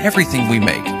ingredients in everything we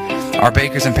make. Our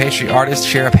bakers and pastry artists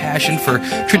share a passion for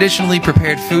traditionally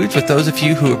prepared foods with those of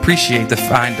you who appreciate the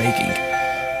fine baking.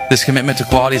 This commitment to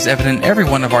quality is evident in every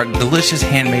one of our delicious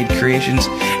handmade creations,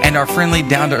 and our friendly,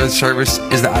 down-to-earth service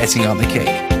is the icing on the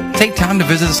cake. Take time to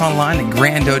visit us online at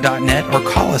grando.net or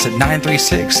call us at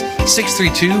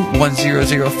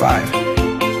 936-632-1005.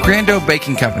 Grando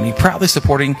Baking Company, proudly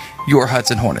supporting your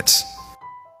Hudson Hornets.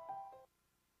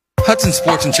 Hudson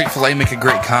Sports and Chick-fil-A make a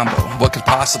great combo. What could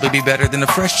possibly be better than a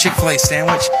fresh Chick-fil-A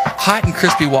sandwich, hot and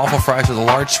crispy waffle fries with a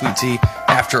large sweet tea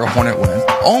after a Hornet win?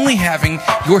 Only having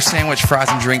your sandwich, fries,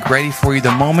 and drink ready for you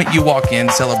the moment you walk in,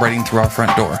 celebrating through our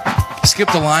front door. Skip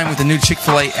the line with the new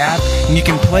Chick-fil-A app, and you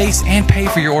can place and pay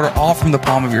for your order all from the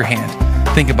palm of your hand.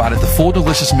 Think about it, the full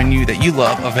delicious menu that you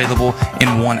love available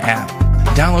in one app.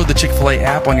 Download the Chick-fil-A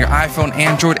app on your iPhone,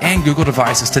 Android, and Google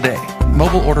devices today.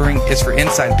 Mobile ordering is for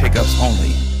inside pickups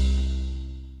only.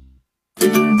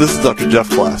 This is Dr. Jeff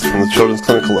Glass from the Children's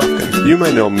Clinic of Lufkin. You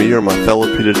may know me or my fellow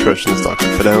pediatricians, Dr.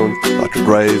 Fedone, Dr.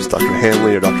 Graves, Dr.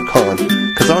 Hanley, or Dr. Kahn,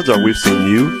 because odds are we've seen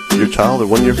you, your child, or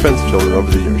one of your friends' children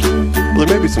over the years. Well,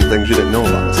 there may be some things you didn't know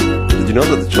about us. Did you know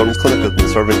that the Children's Clinic has been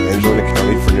serving Angelina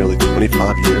County for nearly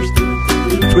 25 years?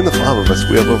 Between the 5 of us,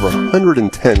 we have over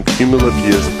 110 cumulative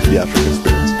years of pediatric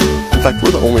experience. In fact,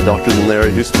 we're the only doctors in the area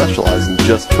who specialize in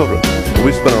just children. And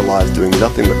we've spent our lives doing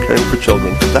nothing but caring for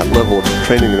children. That level of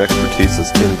training and expertise is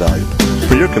invaluable.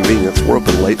 For your convenience, we're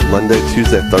open late Monday,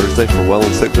 Tuesday, Thursday for well and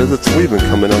sick visits, and we even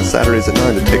come in on Saturdays at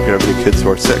 9 to take care of any kids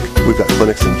who are sick. We've got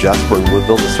clinics in Jasper and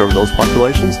Woodville to serve those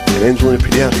populations, and Angelina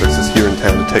Pediatrics is here in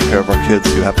town to take care of our kids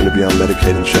who happen to be on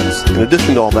Medicaid and shifts. In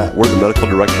addition to all that, we're the medical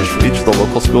directors for each of the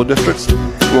local school districts,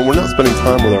 and when we're not spending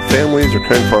time with our families or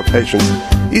caring for our patients,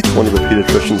 each one of the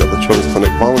pediatricians at the Children's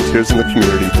Clinic volunteers in the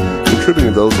community,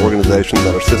 contributing to those organizations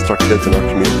that assist our kids in our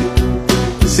community.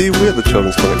 You see, we at the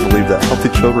Children's Clinic believe that healthy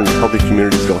children and healthy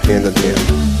communities go hand in hand.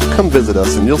 Come visit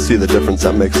us and you'll see the difference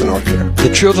that makes in our care. The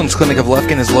Children's Clinic of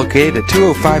Lufkin is located at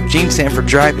 205 Gene Sanford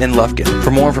Drive in Lufkin.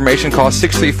 For more information, call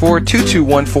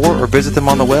 634-2214 or visit them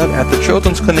on the web at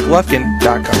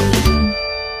thechildren'scliniclufkin.com.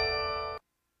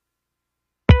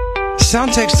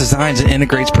 Soundtex designs and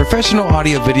integrates professional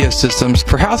audio-video systems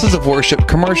for houses of worship,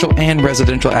 commercial, and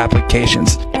residential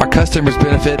applications. Our customers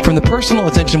benefit from the personal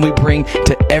attention we bring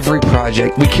to every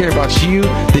project. We care about you,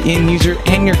 the end user,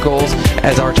 and your goals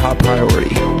as our top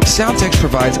priority. Soundtex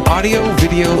provides audio,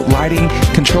 video, lighting,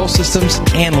 control systems,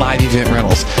 and live event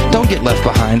rentals. Don't get left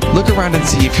behind. Look around and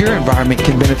see if your environment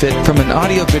can benefit from an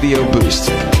audio-video boost.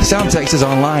 Soundtex is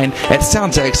online at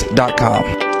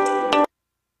soundtex.com.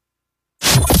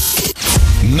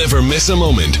 Never miss a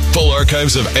moment. Full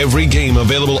archives of every game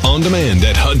available on demand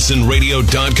at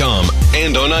HudsonRadio.com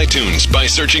and on iTunes by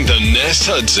searching the Nest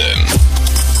Hudson.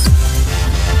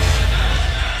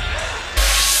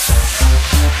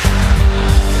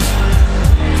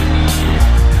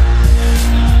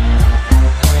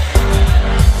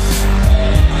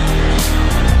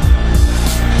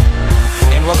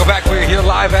 Welcome back. We're here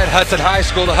live at Hudson High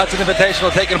School. The Hudson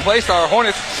Invitational taking place. Our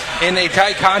Hornets in a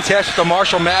tight contest with the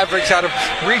Marshall Mavericks out of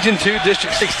Region 2,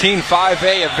 District 16,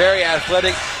 5A. A very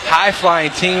athletic,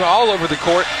 high-flying team all over the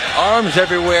court. Arms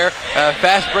everywhere.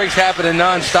 Fast breaks happening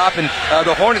nonstop. And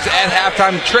the Hornets at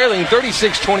halftime trailing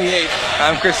 36-28.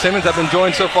 I'm Chris Simmons. I've been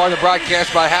joined so far in the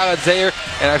broadcast by Howard Zayer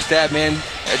and our stat man,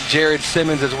 Jared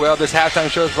Simmons as well. This halftime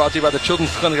show is brought to you by the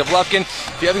Children's Clinic of Lufkin.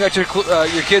 If you haven't got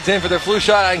your kids in for their flu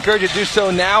shot, I encourage you to do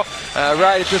so now.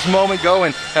 Right at this moment, go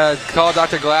and call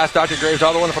Dr. Glass, Dr. Graves,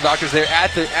 all the wonderful doctors there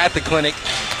at the clinic.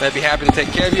 They'd be happy to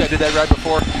take care of you. I did that right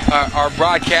before our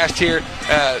broadcast here.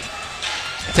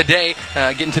 today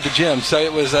getting to the gym. So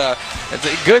it's a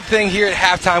good thing here at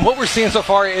halftime. What we're seeing so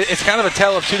far, it's kind of a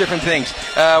tale of two different things.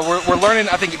 We're learning,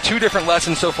 I think, two different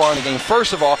lessons so far in the game.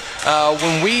 First of all,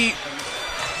 when we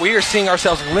are seeing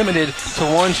ourselves limited to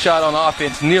one shot on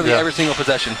offense nearly every single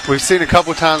possession. We've seen a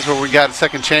couple times where we got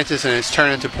second chances and it's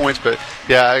turned into points, but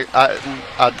you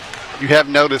have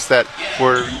noticed that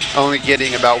we're only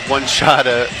getting about one shot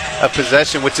a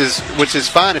possession, which is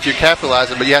fine if you're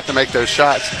capitalizing, but you have to make those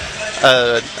shots.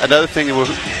 Another thing that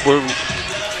we're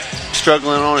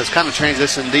struggling on is kind of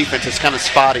transition defense. It's kind of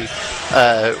spotty.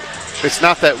 It's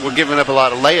not that we're giving up a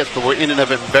lot of layups, but we're ending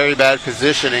up in very bad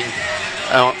positioning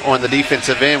on the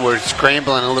defensive end. We're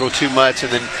scrambling a little too much,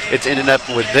 and then it's ending up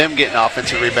with them getting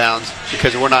offensive rebounds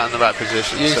because we're not in the right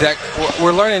position. Exactly. So.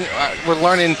 We're learning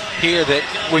here that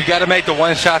we've got to make the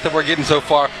one shot that we're getting so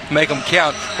far, make them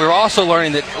count. We're also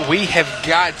learning that we have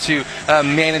got to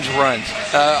manage runs.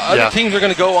 Other teams are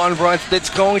going to go on runs. That's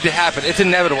going to happen. It's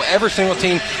inevitable. Every single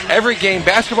team, every game,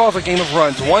 basketball is a game of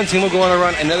runs. One team will go on a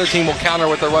run, another team will counter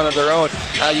with a run of their own.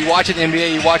 You watch it in the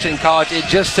NBA, you watch it in college, it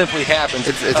just simply happens.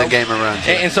 It's a game of runs.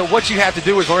 And so what you have to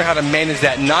do is learn how to manage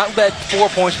that. Not let 4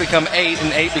 points become 8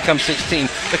 and 8 become 16,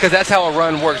 because that's how a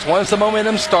run works. Once the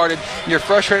momentum started, you're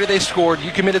frustrated they scored,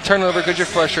 you commit a turnover because you're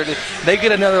frustrated, they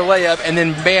get another layup, and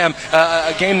then bam,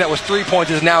 a game that was 3 points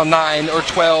is now 9 or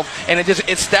 12, and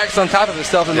it stacks on top of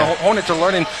itself, and the Hornets are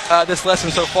learning this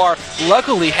lesson so far.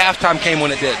 Luckily, halftime came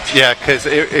when it did. Yeah, because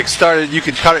it started, you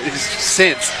could kind of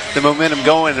sense the momentum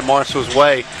going in Marshall's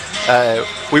way.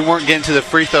 We weren't getting to the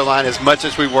free throw line as much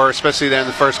as we were, especially there in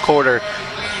the first quarter.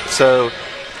 So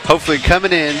hopefully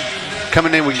coming in,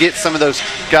 we get some of those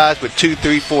guys with 2,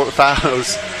 3, 4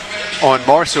 fouls on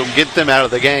Marshall, get them out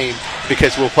of the game,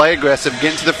 because we'll play aggressive,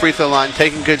 getting to the free throw line,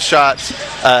 taking good shots.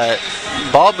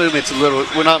 Ball movement's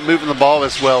we're not moving the ball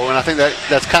as well, and I think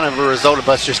that's kind of a result of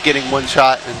us just getting one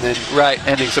shot and then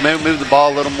ending. So maybe move the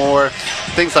ball a little more,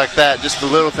 things like that, just the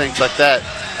little things like that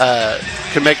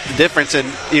can make the difference in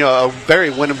a very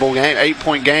winnable game,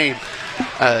 8-point game.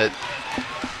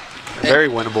 Very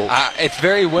winnable. It's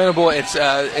very winnable. It's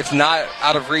not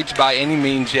out of reach by any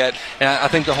means yet. And I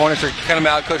think the Hornets are coming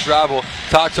out. Coach Rob will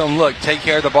talk to them. Look, take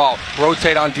care of the ball,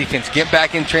 rotate on defense, get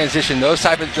back in transition. Those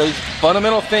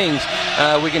fundamental things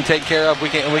we can take care of. We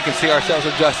can see ourselves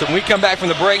adjust. When we come back from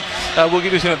the break, we'll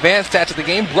give you some advanced stats of the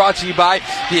game, brought to you by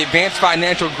the Advanced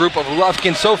Financial Group of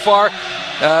Lufkin. So far,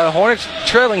 Hornets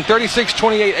trailing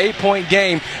 36-28, 8-point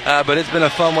game, but it's been a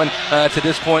fun one to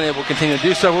this point. It will continue to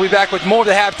do so. We'll be back with more of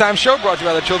the halftime show, brought to you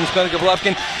by the Children's Clinic of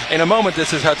Lufkin. In a moment,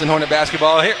 this is Hudson Hornet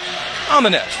basketball here on the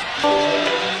Nest.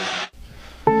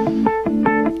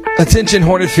 Attention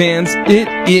Hornet fans, it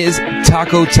is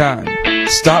taco time.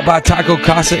 Stop by Taco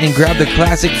Casa and grab the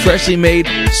classic freshly made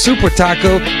Super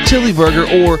Taco, Chili Burger,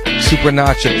 or Super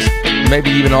Nachos.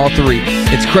 Maybe even all three.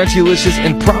 It's crunchy, delicious,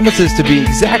 and promises to be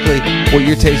exactly what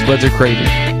your taste buds are craving.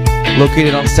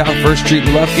 Located on South 1st Street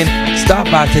in Lufkin, stop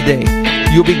by today.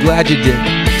 You'll be glad you did.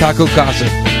 Taco Casa.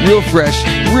 Real fresh,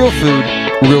 real food,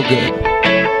 real good.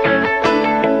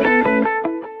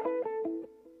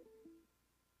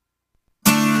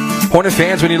 Hornet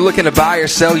fans, when you're looking to buy or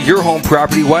sell your home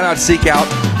property, why not seek out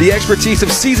the expertise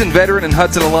of seasoned veteran and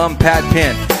Hudson alum Pat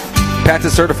Penn. Pat's a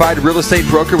certified real estate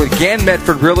broker with Gann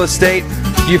Medford Real Estate.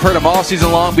 You've heard him all season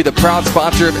long be the proud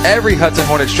sponsor of every Hudson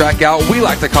Hornet strikeout. We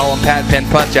like to call them Pat Penn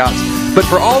punch-outs. But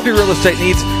for all of your real estate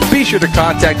needs, be sure to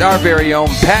contact our very own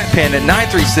Pat Penn at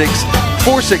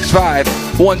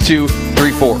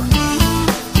 936-465-1234.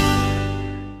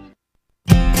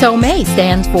 Tomei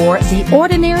stands for The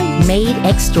Ordinary Made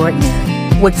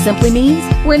Extraordinary, which simply means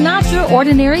we're not your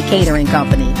ordinary catering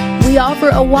company. We offer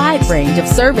a wide range of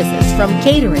services, from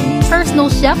catering,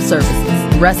 personal chef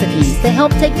services, recipes to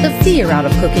help take the fear out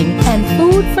of cooking, and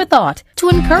food for thought to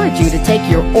encourage you to take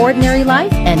your ordinary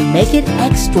life and make it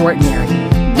extraordinary.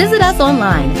 Visit us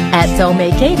online at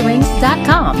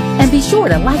tomeicatering.com and be sure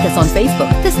to like us on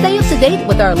Facebook to stay up to date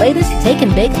with our latest take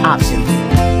and bake options.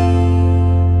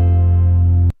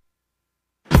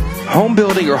 Home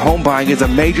building or home buying is a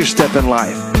major step in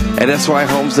life. At SY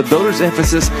Homes, the builder's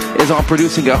emphasis is on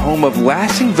producing a home of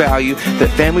lasting value that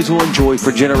families will enjoy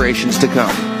for generations to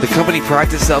come. The company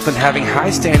prides itself in having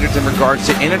high standards in regards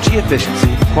to energy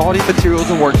efficiency, quality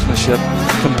materials and workmanship,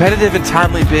 competitive and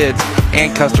timely bids,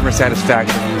 and customer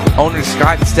satisfaction. Owners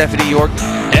Scott and Stephanie York,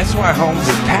 SY Homes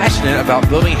is passionate about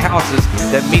building houses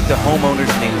that meet the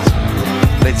homeowner's needs.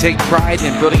 They take pride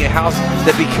in building a house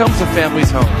that becomes a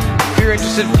family's home. If you're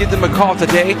interested, give them a call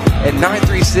today at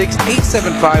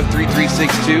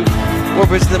 936-875-3362 or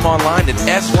visit them online at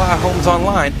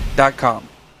syhomesonline.com.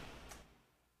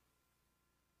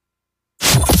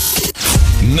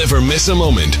 Never miss a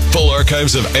moment. Full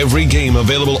archives of every game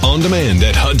available on demand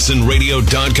at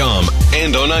HudsonRadio.com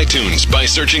and on iTunes by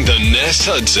searching the Nest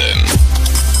Hudson.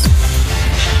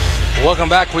 Welcome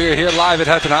back. We are here live at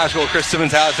Hudson High School. Chris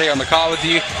Simmons House here on the call with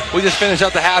you. We just finished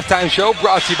up the halftime show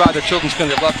brought to you by the Children's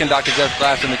Clinic of Lufkin, Dr. Jeff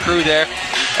Glass and the crew there.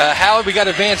 Howard, we got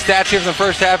advanced stats here from the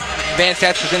first half. Advanced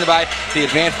stats presented by the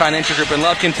Advanced Financial Group in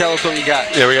Lufkin. Tell us what you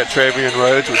got. Yeah, we got Travian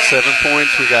Rhodes with 7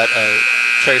 points. We got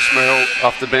Chase Merrill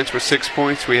off the bench with 6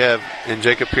 points. We have and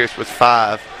Jacob Pierce with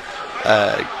 5.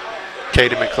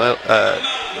 Katie McClellan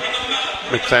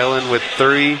with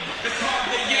 3.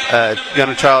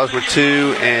 Gunnar Charles with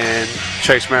 2, and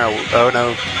Chase Merrill.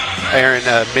 Aaron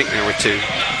Mickner with 2.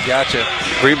 Gotcha.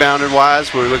 Rebounding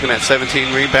wise, we're looking at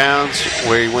 17 rebounds.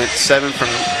 We went 7 from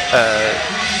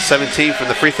 17 from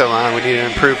the free throw line. We need to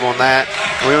improve on that.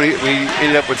 We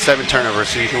ended up with 7 turnovers,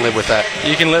 so you can live with that.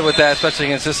 You can live with that, especially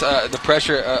against this the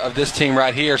pressure of this team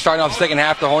right here. Starting off the second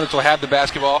half, the Hornets will have the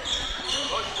basketball.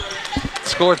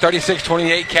 Score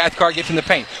 36-28. Cathcart gets in the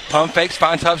paint. Pump fakes,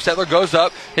 finds Hufstetler, goes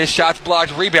up. His shot's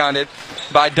blocked, rebounded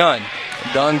by Dunn.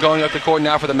 Dunn going up the court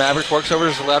now for the Mavericks. Works over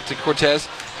to his left to Cortez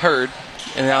Hurd.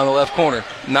 And now in the left corner.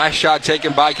 Nice shot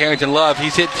taken by Carrington Love.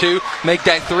 He's hit 2. Make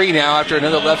that 3 now after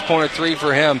another left corner 3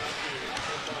 for him.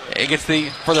 It gets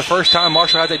for the first time,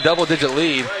 Marshall has a double-digit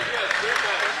lead.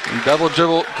 And double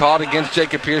dribble called against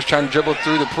Jacob Pierce, trying to dribble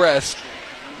through the press.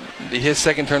 His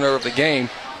second turnover of the game.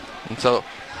 And so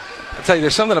I tell you,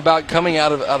 there's something about coming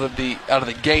out of the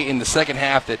gate in the second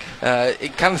half that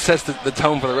it kind of sets the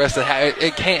tone for the rest of the half.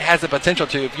 It has the potential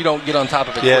to if you don't get on top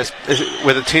of it. Yes,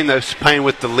 with a team that's playing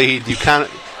with the lead,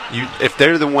 if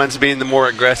they're the ones being the more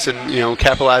aggressive,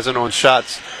 capitalizing on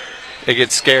shots, it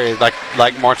gets scary. Like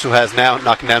Marshall has now,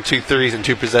 knocking down 2 threes in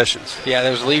 2 possessions. Yeah,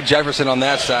 there's Lee Jefferson on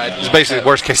that side. It's basically the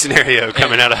worst case scenario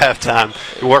coming out of halftime.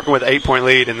 You're working with an 8-point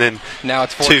lead, and then now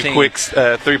it's 14. 2 quick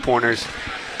 3-pointers.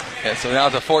 Yeah, so now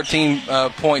it's a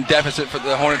 14-point deficit for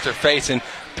the Hornets are facing.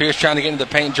 Pierce trying to get into the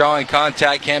paint, drawing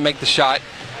contact, can't make the shot.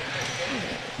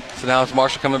 So now it's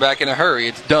Marshall coming back in a hurry.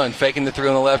 It's done. Faking the 3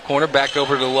 on the left corner, back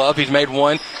over to Love. He's made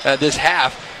 1 this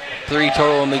half. 3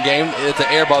 total in the game. It's an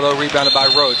air ball, though, rebounded by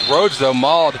Rhodes. Rhodes, though,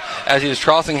 mauled as he was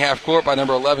crossing half court by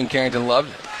number 11, Carrington Love.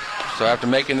 So after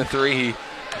making the 3, he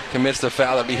commits the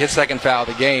foul. That'll be his second foul of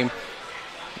the game.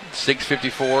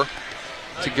 6:54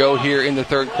 to go here in the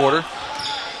third quarter.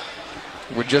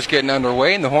 We're just getting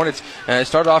underway, and the Hornets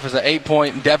started off as an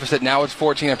 8-point deficit. Now it's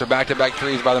 14 after back-to-back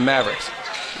threes by the Mavericks.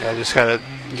 Yeah, just got to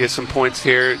get some points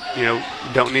here.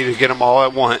 Don't need to get them all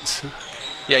at once.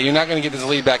 Yeah, you're not going to get this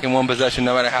lead back in one possession,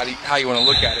 no matter how you want to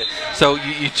look at it. So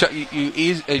you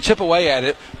chip away at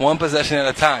it one possession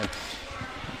at a time.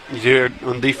 You do it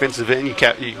on defensive end. You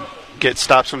get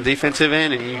stops from defensive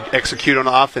end, and you execute on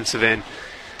the offensive end.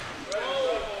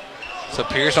 So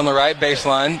Pierce on the right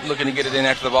baseline, looking to get it in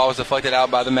after the ball was deflected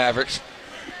out by the Mavericks.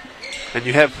 And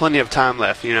you have plenty of time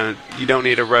left. You don't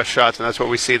need to rush shots, and that's what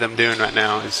we see them doing right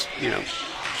now is,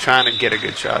 trying to get a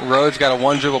good shot. Rhodes got a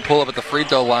 1-dribble pull-up at the free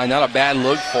throw line. Not a bad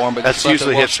look for him, but that's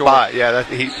usually his spot. Yeah,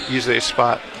 he usually his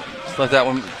spot. Just left that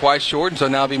one quite short, and so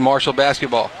now it'll be Marshall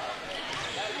basketball.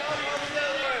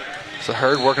 So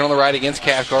Hurd working on the right against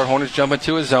Cathcart. Hornets jumping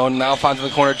to his zone. Now finds in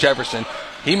the corner Jefferson.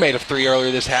 He made a 3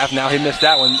 earlier this half. Now he missed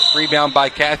that one. Rebound by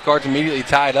Cathcart, immediately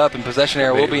tied up, and possession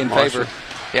error will be in favor.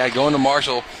 Yeah, going to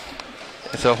Marshall.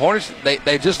 And so Hornets,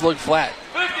 they just look flat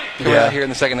out here in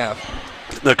the second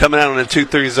half. They're coming out in a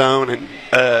 2-3 zone, and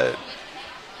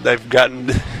they've gotten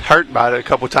hurt by it a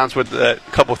couple times with a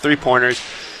couple 3-pointers.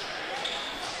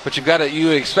 But you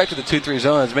expect with the 2-3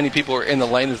 zone, as many people are in the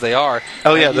lane as they are.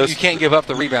 Oh, yeah. You can't give up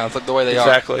the rebounds like the way they are.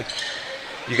 Exactly.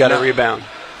 You got to rebound.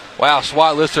 Wow,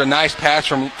 Swat Lister, a nice pass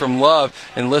from Love,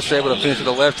 and Lister able to finish with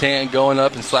the left hand, going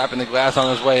up and slapping the glass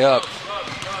on his way up.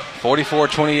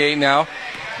 44-28 now.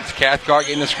 It's Cathcart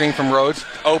getting the screen from Rhodes.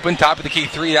 Open, top of the key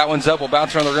 3. That one's up. Will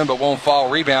bounce around the rim, but won't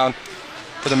fall. Rebound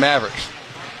for the Mavericks.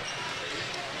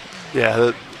 Yeah,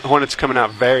 the Hornets coming out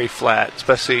very flat,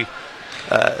 especially,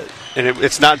 and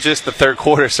it's not just the third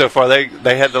quarter so far.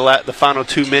 They had the final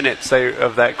 2 minutes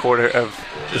of that quarter, of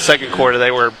the second quarter.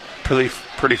 They were pretty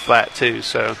flat too.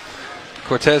 So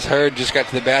Cortez Hurd just got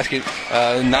to the basket.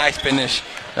 Nice finish.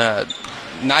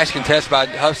 Nice contest by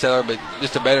Hufstetler, but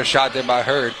just a better shot there by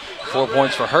Hurd. 4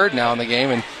 points for Hurd now in the game,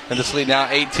 and this lead now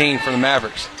 18 for the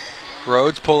Mavericks.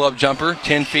 Rhodes, pull-up jumper,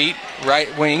 10 feet,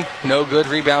 right wing, no good.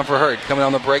 Rebound for Hurd. Coming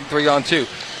on the break, 3-on-2.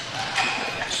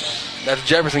 That's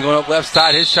Jefferson going up left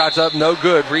side. His shot's up, no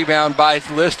good. Rebound by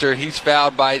Lister. He's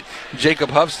fouled by Jacob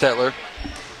Hufstetler.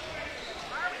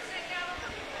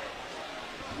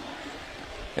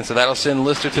 And so that'll send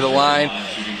Lister to the line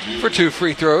for 2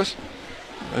 free throws.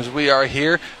 as we are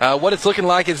here. What it's looking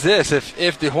like is this.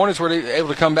 If the Hornets were able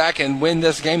to come back and win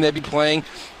this game, they'd be playing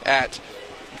at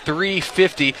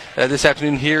 3:50 this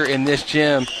afternoon here in this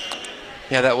gym.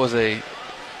 Yeah, that was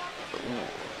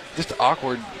just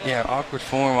awkward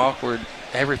form, awkward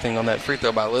everything on that free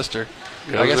throw by Lister.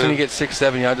 I guess when you get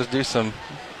 6'7", y'all just do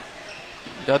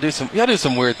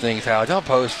some weird things, Hal. Y'all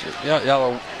post,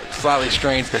 y'all are slightly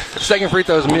strange. Second free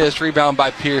throw is missed, rebound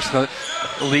by Pierce. The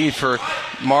lead for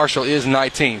Marshall is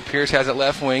 19. Pierce has it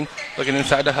left wing, looking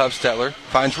inside to Hufstetler.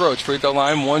 Finds Rhodes, free throw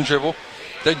line, one dribble.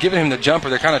 They're giving him the jumper.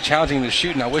 They're kind of challenging him to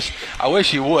shoot, and I wish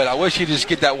he would. I wish he'd just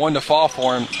get that one to fall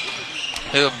for him.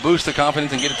 It'll boost the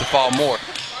confidence and get it to fall more.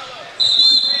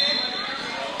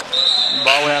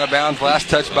 Ball went out of bounds. Last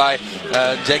touch by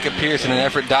Jacob Pierce in an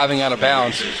effort diving out of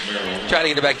bounds. Tried to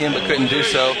get it back in but couldn't do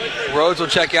so. Rhodes will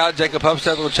check out. Jacob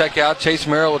Hufstetler will check out. Chase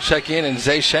Merrill will check in. And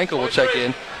Zay Schenkel will check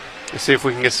in. Let's see if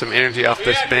we can get some energy off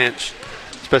this bench,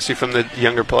 especially from the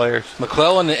younger players.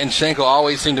 McClellan and Schenkel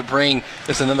always seem to bring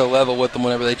this another level with them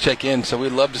whenever they check in. So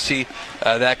we'd love to see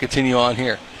that continue on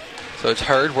here. So it's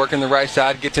Hurd working the right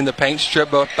side, gets in the paint,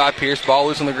 stripped by Pierce, ball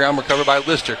loose on the ground, recovered by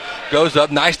Lister. Goes up,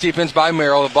 nice defense by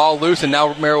Merrill, the ball loose, and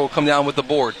now Merrill will come down with the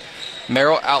board.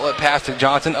 Merrill outlet pass to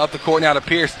Johnson, up the court now to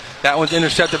Pierce. That one's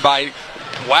intercepted by,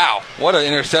 wow, what an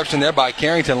interception there by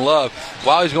Carrington Love.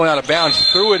 While he's going out of bounds,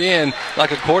 threw it in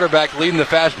like a quarterback leading the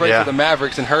fast break for the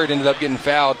Mavericks, and Hurd ended up getting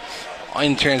fouled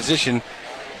in transition.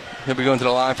 He'll be going to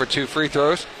the line for 2 free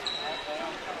throws.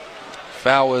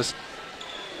 Foul was,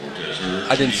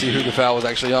 I didn't see who the foul was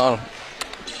actually on.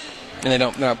 And they're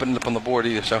not putting it up on the board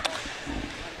either, so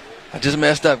I just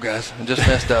messed up, guys. I just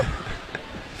messed up.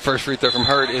 First free throw from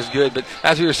Hurd is good, but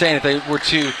as we were saying, if they were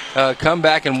to come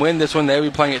back and win this one, they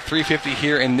would be playing at 3:50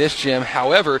 here in this gym.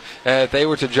 However, if they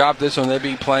were to drop this one, they'd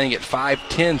be playing at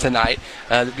 5:10 tonight.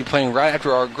 They'd be playing right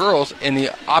after our girls in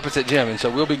the opposite gym, and so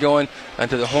we'll be going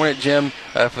to the Hornet gym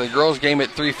for the girls game at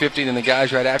 3:50, and the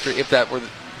guys right after, if that were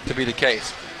to be the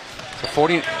case. So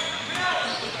 40.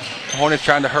 Hornets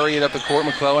trying to hurry it up the court.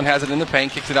 McClellan has it in the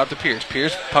paint, kicks it out to Pierce.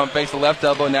 Pierce pump fakes the left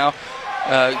elbow now,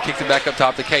 kicks it back up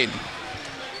top to Caden.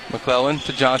 McClellan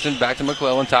to Johnson, back to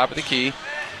McClellan, top of the key,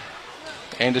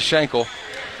 and to Schenkel.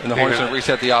 And the Hornets will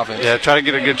reset the offense. Yeah, try to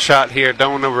get a good shot here.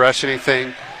 Don't want to rush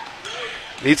anything.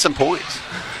 Need some points.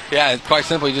 Yeah, it's quite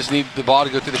simple. You just need the ball to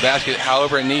go through the basket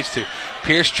however it needs to.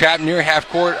 Pierce trapped near half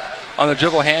court on the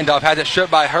dribble handoff. Has it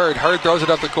stripped by Hurd. Hurd throws it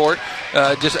up the court.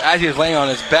 Just as he was laying on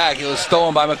his back, it was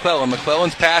stolen by McClellan.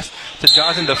 McClellan's pass to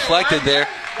Johnson deflected there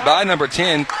by number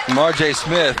 10, Marjay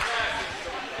Smith.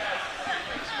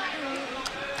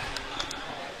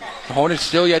 The Hornets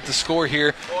still yet to score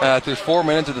here through 4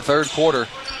 minutes of the third quarter.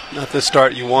 Not the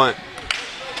start you want.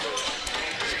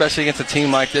 Especially against a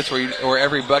team like this where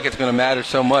every bucket's going to matter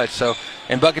so much. So,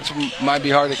 and buckets might be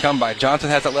hard to come by. Johnson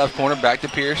has that left corner, back to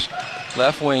Pierce.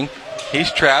 Left wing.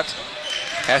 He's trapped.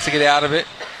 Has to get out of it.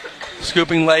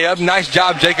 Scooping layup. Nice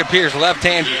job, Jacob Pierce. Left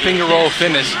hand finger roll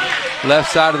finish.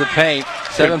 Left side of the paint.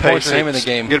 7 points for him in the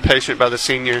game. Good patient by the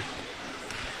senior.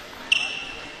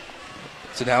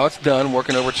 So now it's done.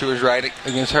 Working over to his right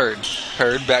against Hurd.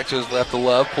 Hurd back to his left to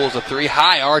Love. Pulls a 3.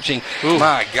 High arching. Ooh.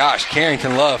 My gosh.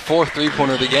 Carrington Love. 4th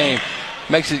 3-pointer of the game.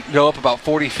 Makes it go up about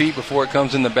 40 feet before it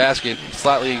comes in the basket.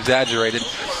 Slightly exaggerated.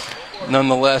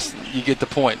 Nonetheless, you get the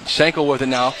point. Schenkel with it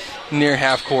now near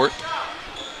half court.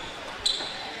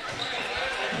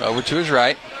 Over to his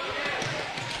right.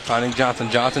 Finding Johnson.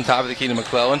 Johnson top of the key to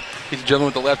McClellan. He's dribbling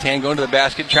with the left hand, going to the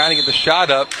basket, trying to get the shot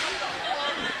up.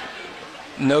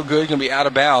 No good. Going to be out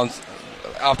of bounds.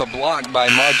 Off the block by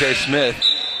Marjay Smith.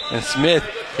 And Smith,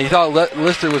 he thought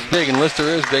Lister was big, and Lister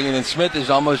is big, and then Smith is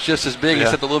almost just as big,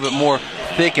 except a little bit more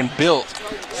thick and built.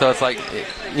 So it's like,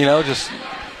 just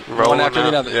rolling one after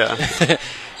another. Yeah.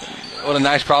 What a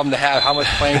nice problem to have. How much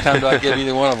playing time do I give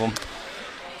either one of them?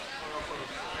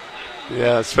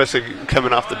 Yeah, especially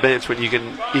coming off the bench when you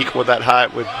can equal that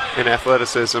height in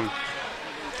athleticism.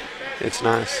 It's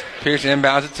nice. Pierce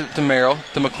inbounds it to Merrill,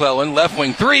 to McClellan. Left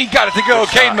wing 3, got it to go.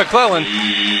 Caden McClellan.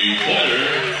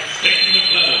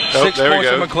 6 points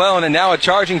for McClellan, and now a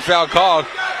charging foul called.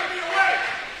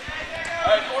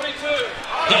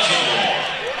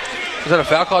 Was that a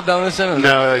foul call down this end?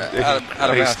 No,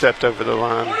 he stepped over the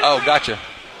line. Oh, gotcha.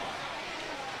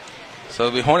 So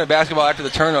it'll be Hornet basketball after the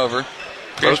turnover.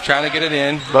 Pierce trying to get it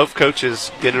in. Both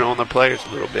coaches getting on the players a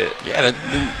little bit. Yeah,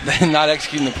 they're not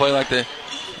executing the play like the.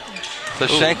 So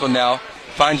Schenkel now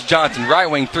finds Johnson. Right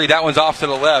wing 3. That one's off to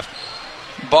the left.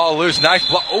 Ball loose. Nice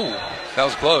block. Oh, that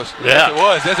was close. Yeah.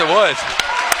 Yes, it was.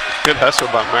 Good hustle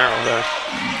by Merrill there.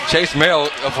 Chase Merrill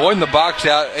avoiding the box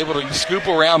out, able to scoop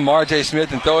around Marjay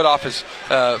Smith and throw it off his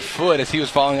foot as he was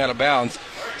falling out of bounds.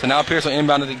 So now Pierce will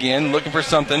inbound it again, looking for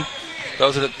something.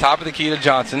 Those at the top of the key to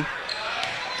Johnson.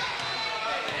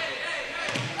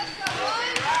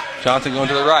 Johnson going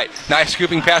to the right. Nice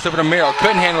scooping pass over to Merrill.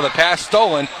 Couldn't handle the pass.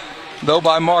 Stolen, though,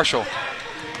 by Marshall.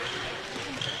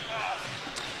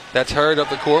 That's Hurd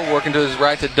up the court, working to his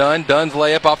right to Dunn. Dunn's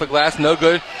layup off the glass, no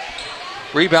good.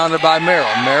 Rebounded by Merrill.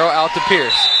 Merrill out to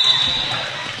Pierce.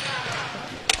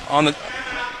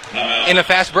 In a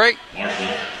fast break.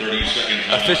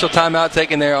 Official timeout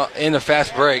taken there in a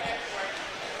fast break.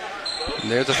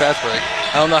 And there's a fast break.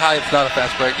 I don't know how it's not a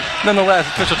fast break. Nonetheless,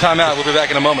 official timeout. We'll be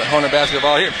back in a moment. Hornet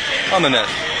basketball here on the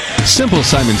Nest. Simple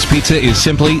Simon's Pizza is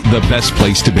simply the best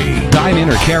place to be. Dine in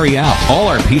or carry out. All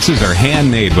our pizzas are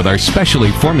handmade with our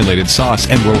specially formulated sauce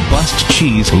and robust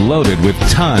cheese loaded with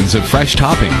tons of fresh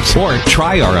toppings. Or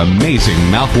try our amazing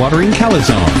mouth-watering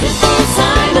calzone. Simple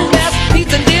Simon, best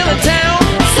pizza deal in town.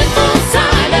 Simple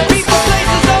Simon, pizza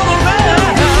places all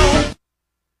around.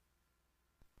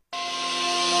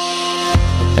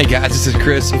 Hey guys, this is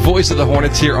Chris, voice of the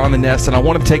Hornets here on the Nest, and I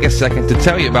want to take a second to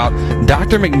tell you about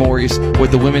Dr. McMorris with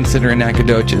the Women's Center in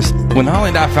Nacogdoches. When Holly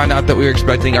and I found out that we were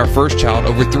expecting our first child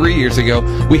over 3 years ago,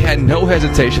 we had no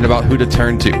hesitation about who to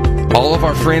turn to. All of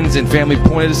our friends and family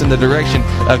pointed us in the direction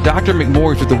of Dr.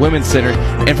 McMorris with the Women's Center,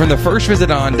 and from the first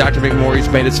visit on, Dr.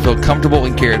 McMorris made us feel comfortable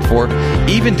and cared for,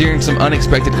 even during some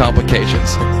unexpected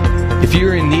complications. If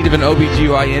you're in need of an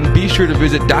OBGYN, be sure to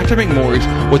visit Dr. McMorris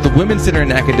with the Women's Center in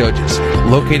Nacogdoches.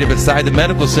 Located beside the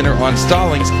Medical Center on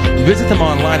Stallings, visit them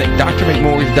online at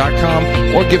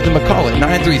drmcmorris.com or give them a call at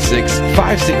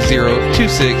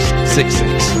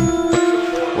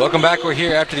 936-560-2666. Welcome back. We're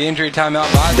here after the injury timeout.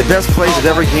 The best plays at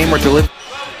every game are delivered.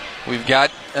 We've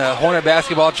got Hornet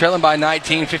basketball trailing by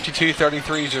 19,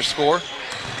 52-33 is their score.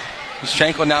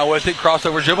 Schenkel now with it,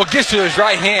 crossover dribble, gets to his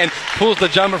right hand, pulls the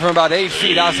jumper from about 8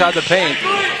 feet outside the paint.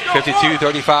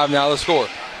 52-35 now the score.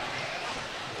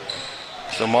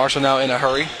 So Marshall now in a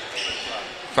hurry.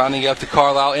 Finding it up to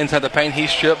Carlisle inside the paint. He's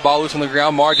stripped, ball loose on the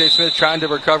ground. Marjay Smith trying to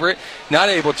recover it. Not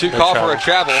able to. Call for a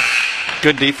travel.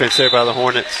 Good defense there by the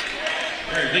Hornets.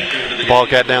 The ball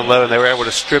got down low and they were able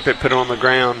to strip it, put it on the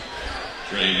ground.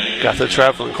 Got the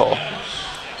traveling call.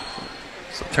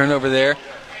 So turnover there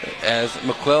as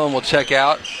McClellan will check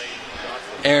out.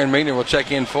 Aaron Meigner will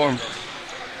check in for him.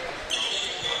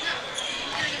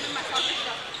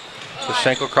 So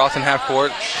Schenkel crossing half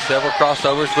court. Several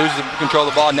crossovers. Loses control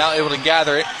of the ball. Now able to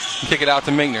gather it and kick it out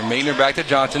to Meigner. Meigner back to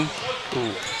Johnson.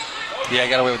 Ooh. Yeah,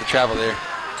 got away with the travel there.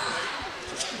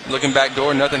 Looking back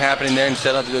door. Nothing happening there.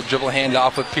 Instead of the dribble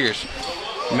handoff with Pierce.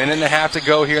 Minute and a half to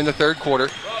go here in the third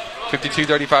quarter.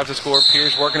 52-35 to score.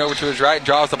 Pierce working over to his right.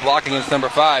 Draws the block against number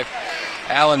 5.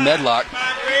 Alan Medlock.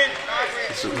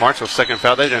 This is Marshall's second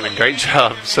foul. They've done a great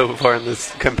job so far in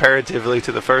this comparatively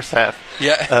to the first half.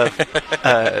 Yeah. Of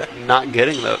not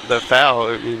getting the foul.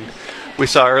 I mean, we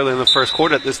saw early in the first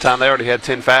quarter at this time they already had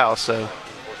 10 fouls. And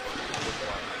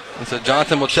so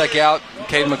Johnson will check out.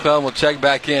 Caden McClellan will check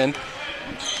back in.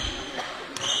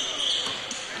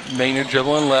 Meigner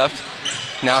dribbling left.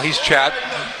 Now he's trapped.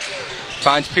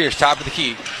 Finds Pierce, top of the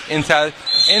key. Inside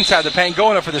the paint,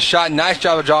 going up for the shot. Nice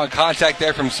job of drawing contact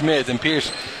there from Smith. And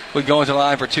Pierce would go into the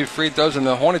line for 2 free throws. And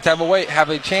the Hornets have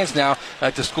a chance now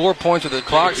to score points with the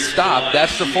clock stopped.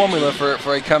 That's the formula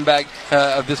for a comeback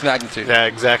of this magnitude. Yeah,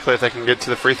 exactly. If they can get to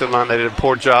the free throw line, they did a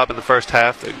poor job in the first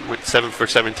half. They went 7 for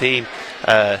 17.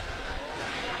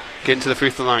 Getting to the free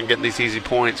throw line and getting these easy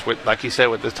points, with, like you said,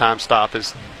 with the time stop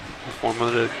is the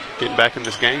formula to getting back in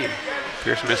this game.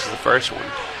 Pierce misses the first one.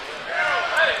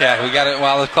 Yeah, we got it.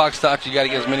 While the clock stops, you got to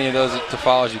get as many of those to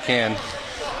fall as you can. I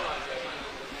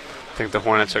think the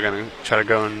Hornets are going to try to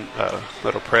go in a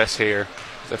little press here.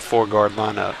 The 4-guard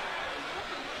lineup.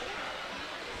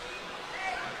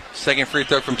 Second free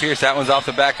throw from Pierce. That one's off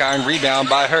the back iron. Rebound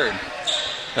by Hurd.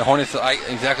 The Hornets,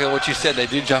 exactly what you said, they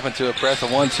do jump into a press, a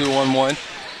 1-2-1-1.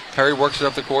 Hurd works it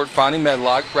up the court, finding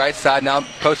Medlock. Right side now,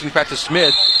 posting back to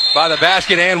Smith. By the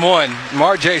basket and one.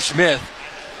 Marjay Smith.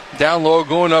 Down low,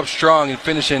 going up strong and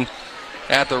finishing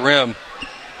at the rim.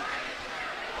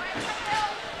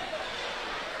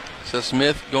 So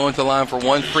Smith going to the line for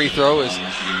 1 free throw. Is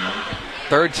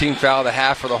third team foul of the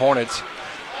half for the Hornets.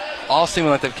 All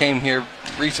seeming like they've came here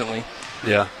recently.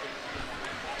 Yeah.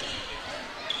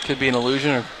 Could be an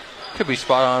illusion or could be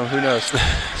spot on. Who knows?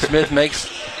 Smith makes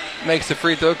the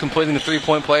free throw, completing the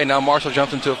 3-point play. And now Marshall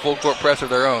jumps into a full court press of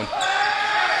their own.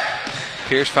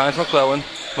 Pierce finds McClellan.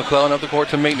 McClellan up the court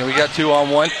to Meigner. We got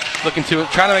 2-on-1.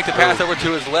 Trying to make the pass over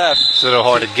to his left. It's a little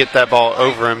hard to get that ball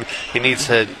over him. He needs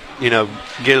to, get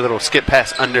a little skip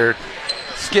pass under.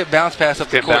 Skip bounce pass up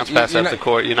the court. The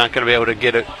court. You're not going to be able to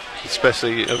get it,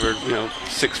 especially over, 6'5",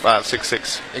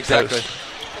 6'6". Exactly. Post.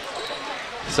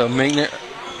 So Meekner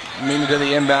to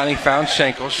the inbounding, found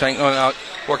Schenkel. Schenkel out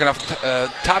working off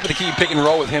top of the key, pick and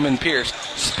roll with him and Pierce.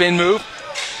 Spin move,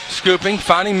 scooping,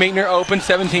 finding Meekner open,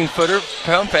 17-footer,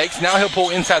 pump fakes. Now he'll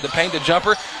pull inside the paint. The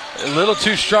jumper a little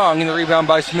too strong in the rebound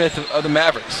by Smith of the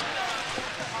Mavericks.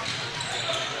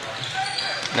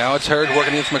 Now it's Hurd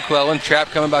working against McClellan. Trap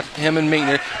coming by him and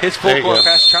Meekner. His full court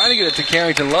pass, trying to get it to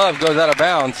Carrington Love, goes out of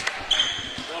bounds.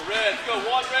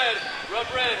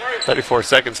 34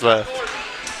 seconds left.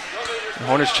 The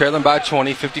Hornets trailing by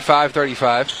 20,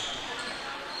 55-35.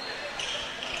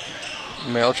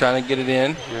 Merrill trying to get it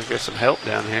in. Get some help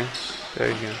down here. There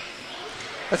you go.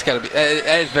 That's got to be.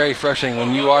 That is very frustrating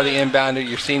when you are the inbounder.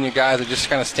 Your senior guys are just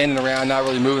kind of standing around, not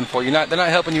really moving for you. They're not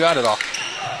helping you out at all.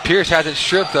 Pierce has it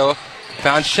stripped though.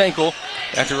 Found Schenkel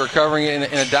after recovering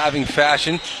it in a diving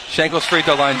fashion. Schenkel's free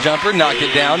throw line jumper, knocked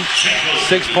it down.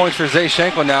 6 points for Zay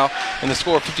Schenkel now, and the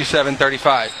score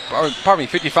 57-35. Pardon me,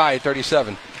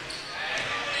 55-37.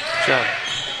 Job.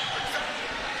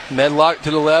 Medlock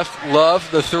to the left. Love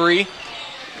the three.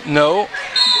 No.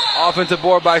 Offensive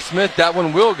board by Smith. That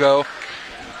one will go.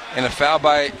 And a foul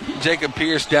by Jacob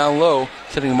Pierce down low,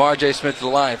 sending Marjay Smith to the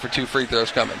line for 2 free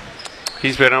throws coming.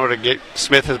 He's been able to get,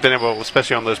 Smith has been able,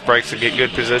 especially on those breaks, to get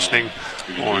good positioning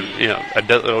on, a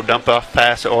little dump off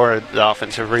pass or the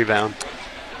offensive rebound.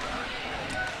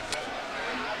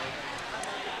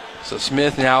 So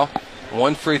Smith now,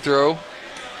 1 free throw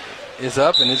is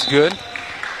up and it's good.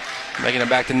 Making it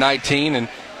back to 19 and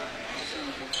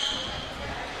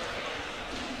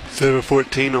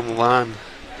 7-14 on the line,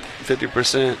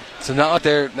 50%. So not like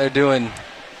they're doing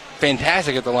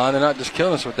fantastic at the line. They're not just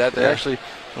killing us with that. They're actually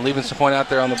leaving some point out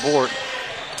there on the board.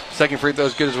 Second free throw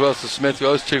is good as well. So Smith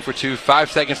goes 2 for 2.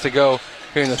 5 seconds to go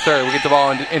here in the third. We get the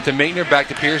ball into Meekner. Back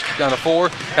to Pierce. Down to 4.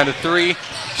 Down to 3.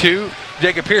 2.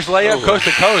 Jacob Pierce layup coast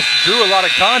to coast. Drew a lot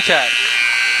of contact.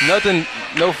 Nothing,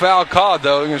 no foul called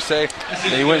though. You're going to say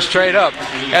he went straight up.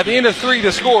 At the end of 3,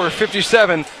 the score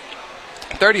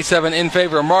 57-37 in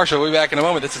favor of Marshall. We'll be back in a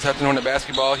moment. This is Hudson Hornet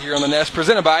basketball here on the Nest,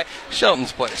 presented by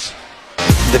Shelton's Place.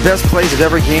 The best plays of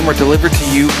every game are delivered to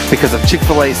you because of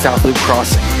Chick-fil-A South Loop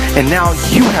Crossing. And now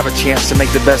you have a chance to make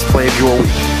the best play of your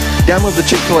week. Download the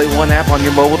Chick-fil-A One app on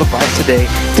your mobile device today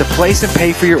to place and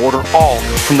pay for your order all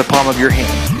from the palm of your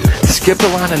hand. Skip the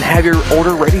line and have your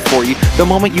order ready for you the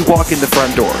moment you walk in the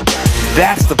front door.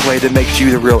 That's the play that makes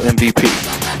you the real MVP.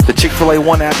 The Chick-fil-A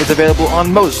One app is available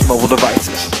on most mobile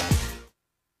devices.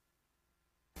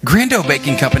 Grando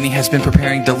Baking Company has been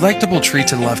preparing delectable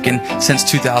treats in Lufkin since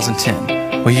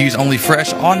 2010. We use only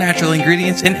fresh, all-natural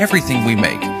ingredients in everything we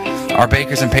make. Our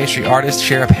bakers and pastry artists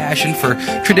share a passion for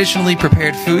traditionally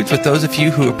prepared foods with those of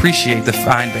you who appreciate the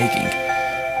fine baking.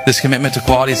 This commitment to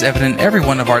quality is evident in every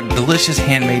one of our delicious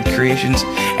handmade creations,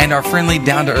 and our friendly,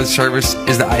 down-to-earth service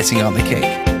is the icing on the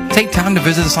cake. Take time to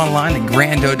visit us online at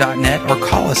grando.net or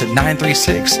call us at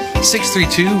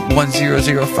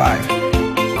 936-632-1005.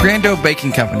 Grando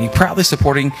Baking Company, proudly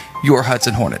supporting your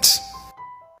Hudson Hornets.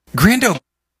 Grando.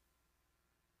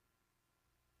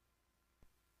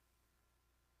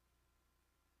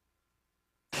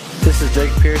 This is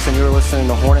Jake Pierce, and you're listening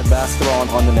to Hornet Basketball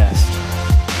on the Nest.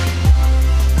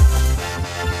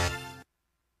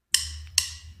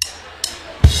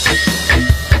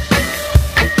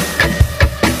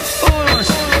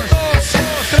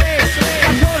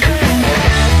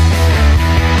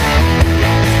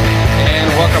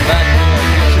 Welcome back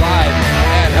live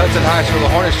at Hudson High School. The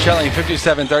Hornets trailing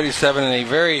 57-37 in a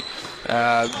very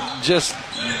just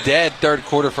dead third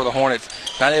quarter for the Hornets.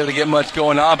 Not able to get much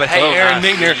going on, but hey, Aaron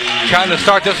Meekner trying to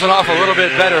start this one off a little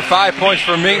bit better. 5 points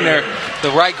for Meekner. The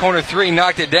right corner 3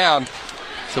 knocked it down.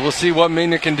 So we'll see what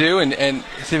Meekner can do and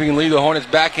see if he can lead the Hornets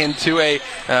back into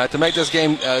to make this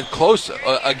game close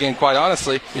again, quite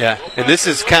honestly. Yeah, and this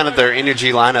is kind of their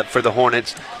energy lineup for the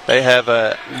Hornets. They have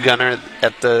a Gunner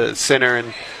at the center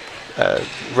and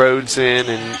Rhodes in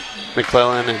and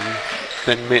McClellan and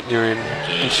then Meekner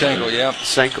and Schenkel,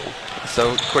 Schenkel.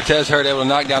 So Cortez Hurd able to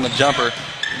knock down the jumper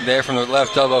there from the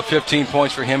left elbow. 15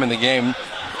 points for him in the game.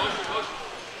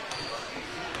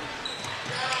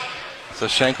 So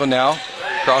Schenkel now,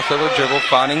 crossover dribble,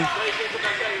 finding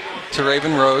to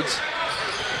Raven Rhodes.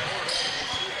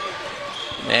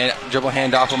 And dribble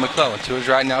handoff of McClellan. To his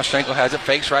right now, Schenkel has it,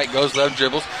 fakes right, goes left,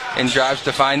 dribbles, and drives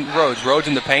to find Rhodes. Rhodes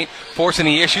in the paint, forcing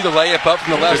the issue. The layup up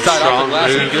from the left side off the glass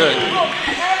and good.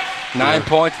 9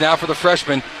 points now for the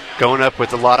freshman. Going up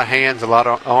with a lot of hands, a lot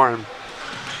of arm.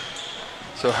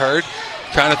 So Hurd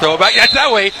trying to throw it back. That's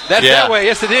that way. That way.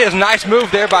 Yes, it is. Nice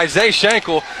move there by Zay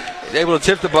Schenkel. Able to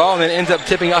tip the ball and then ends up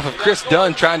tipping off of Chris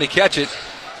Dunn trying to catch it.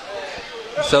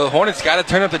 So the Hornets got to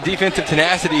turn up the defensive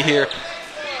tenacity here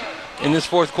in this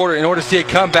fourth quarter in order to see a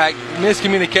comeback.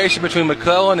 Miscommunication between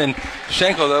McClellan and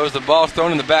Schenkel, though, as the ball's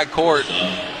thrown in the back court.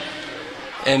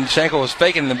 And Schenkel was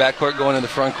faking in the back court going in the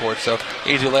front court. So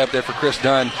easy layup there for Chris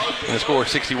Dunn. And the score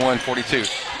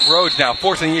 61-42. Rhodes now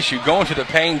forcing the issue, going to the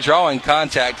paint, drawing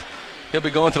contact. He'll be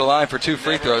going to the line for 2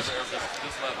 free throws.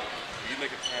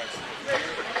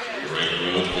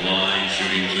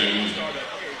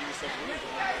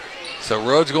 So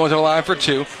Rhodes going to the line for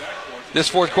 2. This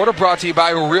fourth quarter brought to you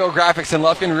by Real Graphics in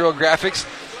Lufkin. Real Graphics,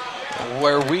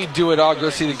 where we do it all. Go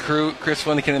see the crew, Chris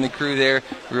Flanagan and the crew there,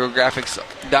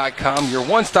 realgraphics.com. Your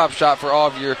one-stop shop for all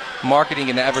of your marketing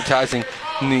and advertising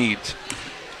needs.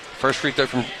 First free throw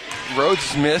from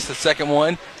Rhodes is missed. The second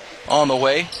one on the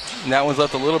way. And that one's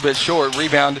left a little bit short.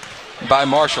 Rebound by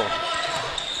Marshall.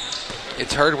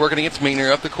 It's Hurd working against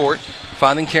Meekner up the court.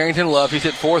 Finding Carrington Love. He's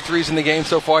hit 4 threes in the game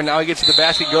so far. Now he gets to the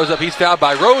basket, goes up. He's fouled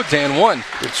by Rhodes and 1.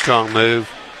 Good strong move.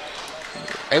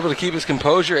 Able to keep his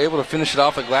composure, able to finish it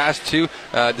off the glass too,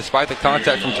 despite the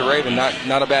contact from Terraven.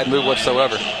 Not a bad move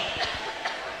whatsoever.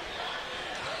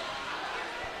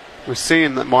 We're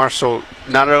seeing that Marshall,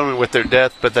 not only with their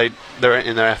depth, but they're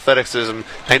in their athleticism,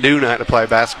 they do know how to play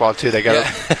basketball too. They got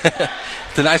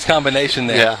It's a nice combination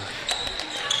there. Yeah.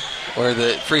 Where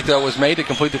the free throw was made to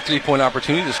complete the 3-point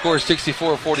opportunity. The score is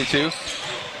 64-42.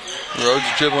 Rhodes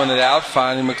dribbling it out,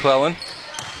 finding McClellan.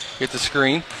 Gets the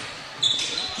screen.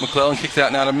 McClellan kicks it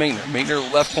out now to Meekner. Meekner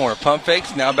left corner. Pump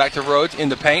fakes. Now back to Rhodes in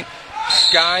the paint.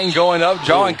 Skying going up.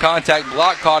 Drawing contact.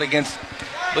 Block caught against,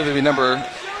 I believe it would be number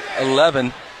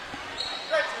 11.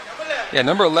 Yeah,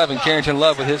 number 11, Carrington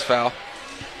Love with his foul.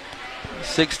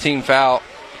 16 foul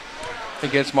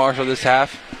against Marshall this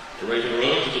half. You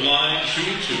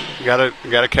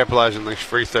gotta capitalize on these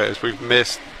free throws. We've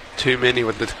missed too many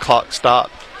with the clock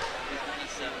stopped.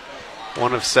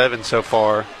 1 of 7 so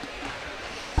far.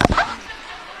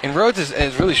 And Rhodes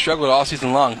has really struggled all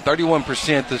season long.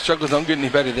 31%. The struggles don't get any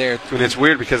better there. And it's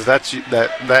weird because that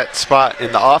spot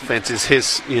in the offense is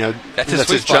his, that's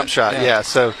his jump shot. Yeah,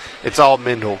 so it's all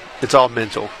mental. It's all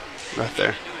mental right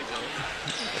there.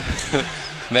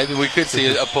 Maybe we could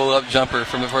see a pull-up jumper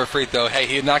for a free throw. Hey,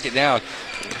 he'd knock it down.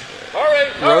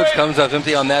 Rhodes comes up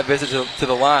empty on that visit to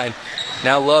the line.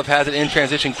 Now Love has it in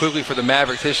transition quickly for the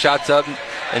Mavericks. His shot's up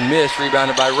and missed,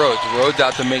 rebounded by Rhodes. Rhodes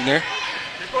out to Meekner.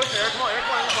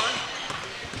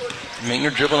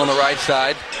 Meekner dribbling on the right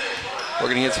side.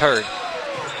 Working against Hurd.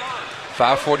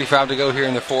 5:45 to go here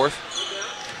in the fourth.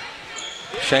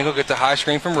 Schenkel gets a high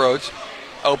screen from Rhodes.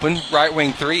 Open, right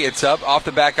wing 3. It's up, off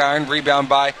the back iron. Rebound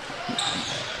by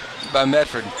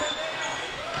Medford.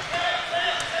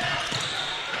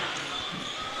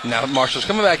 Now Marshall's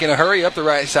coming back in a hurry up the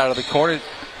right side of the corner.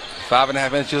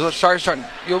 5.5 minutes. You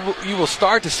will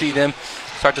start to see them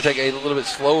start to take a little bit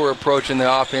slower approach in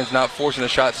the offense, not forcing the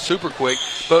shot super quick.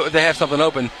 But if they have something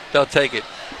open, they'll take it.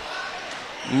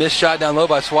 Missed shot down low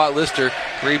by Swat Lister.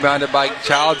 Rebounded by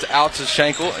Childs out to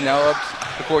Schenkel. And now up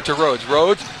the court to Rhodes.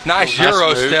 Rhodes, nice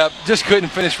Euro step. Just couldn't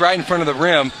finish right in front of the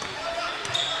rim.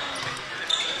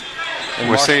 And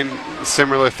we're seeing a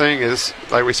similar thing is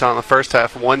like we saw in the first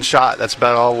half. 1 shot. That's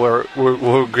about all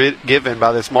we're given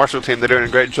by this Marshall team. They're doing a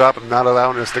great job of not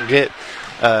allowing us to get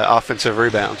offensive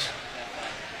rebounds.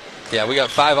 Yeah, we got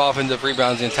 5 offensive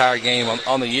rebounds the entire game.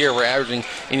 On the year, we're averaging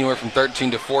anywhere from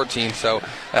 13 to 14. So,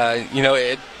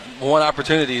 one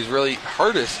opportunity has really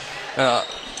hurt us.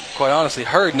 Quite honestly,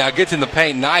 Hurd now gets in the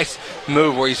paint. Nice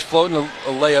move where he's floating a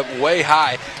layup way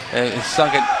high and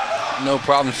sunk it. No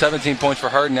problem. 17 points for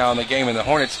Hurd now in the game. And the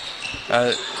Hornets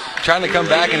trying to come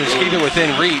back and just keep it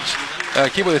within reach.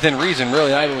 Keep it within reason,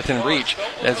 really, not even within reach,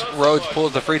 as Rhodes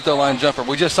pulls the free throw line jumper.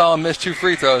 We just saw him miss 2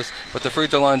 free throws, but the free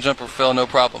throw line jumper fell no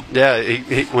problem. Yeah,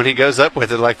 when he goes up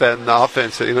with it like that in the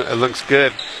offense, it looks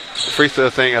good. The free throw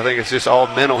thing, I think it's just all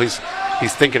mental. He's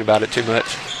thinking about it too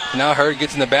much. Now Hurd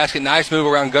gets in the basket. Nice move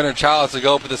around Gunnar Childs to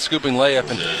go up with a scooping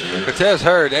layup. And Cortez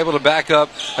Hurd able to back up,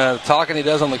 talking he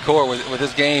does on the court with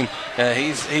his game.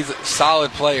 He's a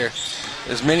solid player,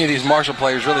 as many of these Marshall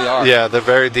players really are. Yeah, they're a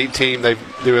very deep team. They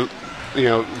do,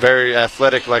 very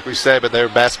athletic, like we said, but they're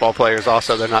basketball players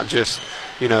also. They're not just,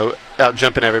 out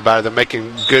jumping everybody. They're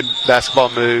making good basketball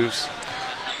moves.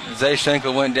 Zay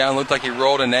Schenkel went down, looked like he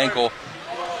rolled an ankle.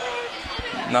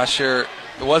 Not sure.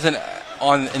 It wasn't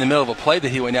in the middle of a play that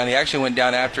he went down. He actually went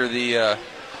down after the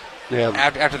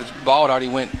after the ball had already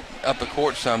went up the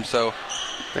court some. So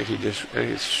I think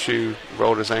his shoe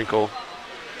rolled his ankle.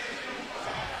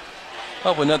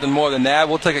 Hopefully nothing more than that.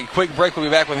 We'll take a quick break. We'll be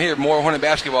back with here. More Hornet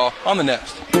basketball on the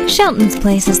Nest. Shelton's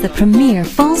Place is the premier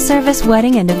full-service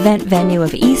wedding and event venue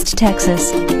of East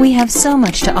Texas. We have so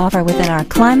much to offer within our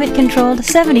climate-controlled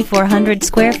 7,400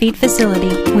 square feet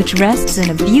facility, which rests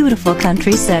in a beautiful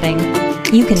country setting.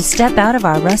 You can step out of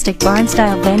our rustic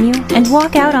barn-style venue and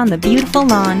walk out on the beautiful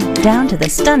lawn, down to the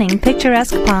stunning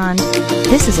picturesque pond.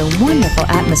 This is a wonderful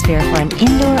atmosphere for an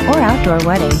indoor or outdoor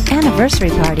wedding,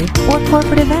 anniversary party, or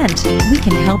corporate event. We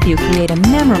can help you create a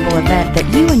memorable event that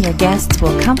you and your guests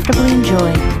will comfortably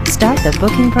enjoy. Start the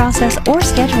booking process or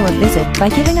schedule a visit by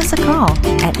giving us a call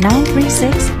at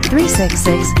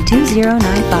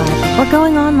 936-366-2095 or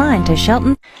going online to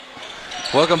Shelton.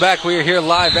 Welcome back. We are here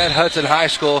live at Hudson High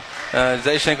School.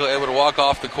 Zay Schenkel able to walk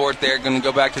off the court there. Going to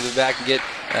go back to the back and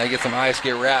get some ice,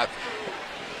 get wrapped.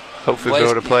 Hopefully be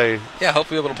able to play. Yeah,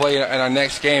 hopefully be able to play in our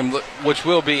next game, which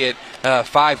will be at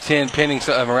 5-10, pending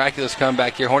a miraculous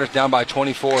comeback here. Hornets down by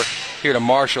 24 here to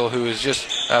Marshall, who has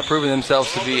just proven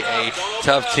themselves to be a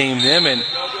tough team. Them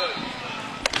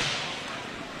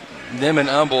and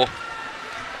Humble.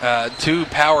 Two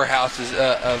powerhouses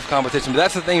of competition. But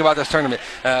that's the thing about this tournament.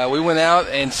 We went out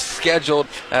and scheduled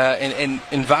and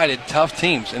invited tough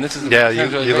teams. And this is you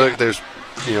look. There's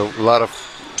a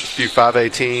few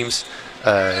 5A teams,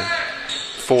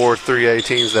 4 3A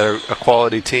teams that are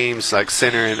quality teams like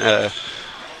Center and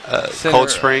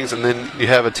Cold Springs, and then you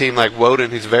have a team like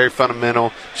Woden who's very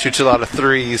fundamental, shoots a lot of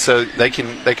threes, so they can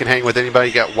hang with anybody.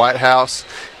 You got White House,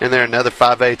 and they're another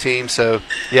 5A team. So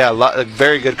a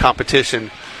very good competition.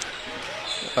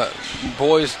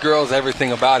 Boys, girls,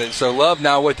 everything about it. So Love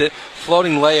now with it.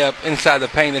 Floating layup inside the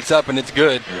paint. It's up and it's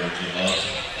good.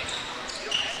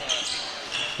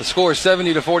 The score is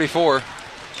 70-44.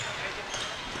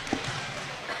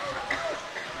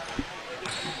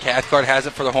 Cathcart has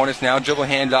it for the Hornets now. Dribble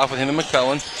handoff with him and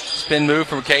McCullen. Spin move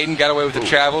from Caden. Got away with the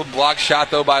travel. Blocked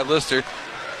shot, though, by Lister.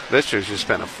 Lister's just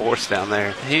been a force down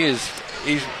there. He's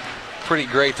pretty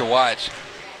great to watch.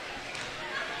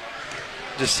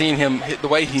 Just seeing him, the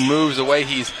way he moves, the way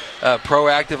he's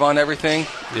proactive on everything.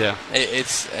 Yeah,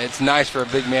 it's nice for a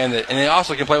big man and he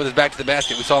also can play with his back to the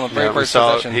basket. We saw in the very first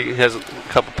possession. He has a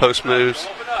couple post moves.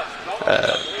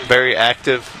 Very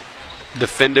active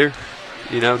defender.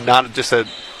 Not just a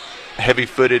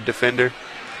heavy-footed defender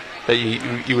that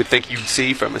you would think you'd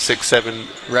see from a 6'7"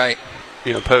 right.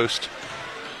 Post.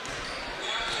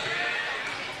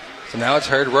 So now it's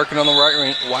Hurd working on the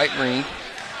white ring,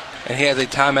 and he has a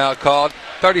timeout called.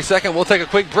 30-second. We'll take a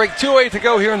quick break. 2:08 to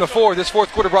go here in the fourth. This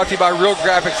fourth quarter brought to you by Real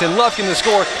Graphics and Lufkin. The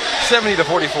score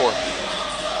 70-44.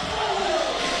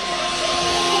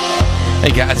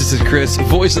 Hey guys, this is Chris,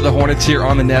 voice of the Hornets here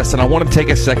on the Nest, and I want to take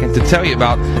a second to tell you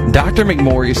about Dr.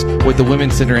 McMorris with the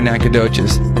Women's Center in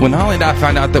Nacogdoches. When Holly and I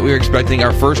found out that we were expecting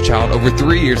our first child over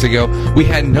 3 years ago, we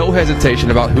had no hesitation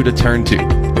about who to turn to.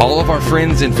 All of our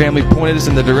friends and family pointed us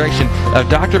in the direction of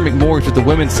Dr. McMorris with the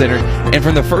Women's Center, and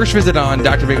from the first visit on,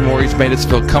 Dr. McMorris made us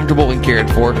feel comfortable and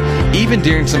cared for, even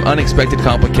during some unexpected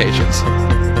complications.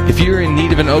 If you're in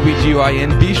need of an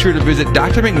OBGYN, be sure to visit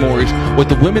Dr. McMorris with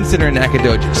the Women's Center in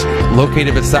Nacogdoches.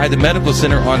 Located beside the Medical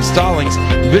Center on Stallings,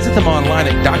 visit them online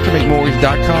at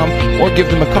drmcmorris.com or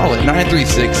give them a call at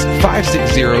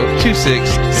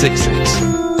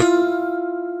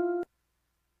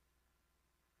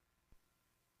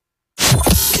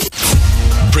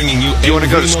 936-560-2666. Bringing you want to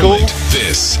go to school?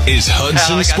 This is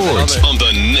Hudson Sports on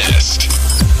the Nest.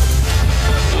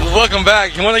 Welcome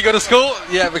back. You want to go to school?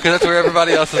 Yeah, because that's where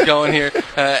everybody else is going here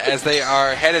as they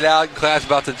are headed out. Class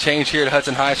about to change here at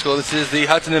Hudson High School. This is the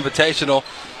Hudson Invitational.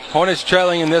 Hornets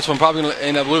trailing in this one, probably going to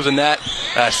end up losing that.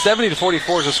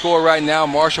 70-44 is the score right now.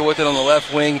 Marshall with it on the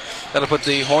left wing. That'll put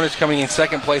the Hornets coming in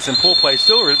second place in pool play.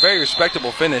 Still a very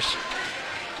respectable finish.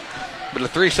 But a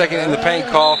 3-second in the paint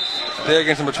call there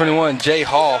against number 21, Jay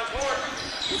Hall.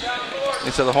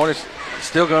 And so the Hornets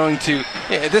still going to,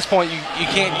 at this point,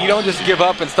 you don't just give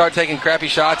up and start taking crappy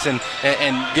shots and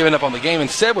giving up on the game.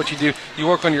 Instead, what you do, you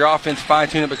work on your offense,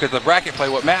 fine-tune it, because the bracket play,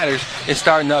 what matters, is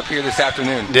starting up here this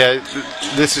afternoon. Yeah,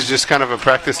 this is just kind of a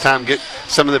practice time. Get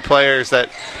some of the players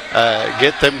that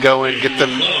get them going, get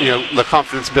them, the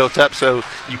confidence built up so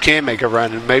you can make a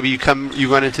run. And maybe you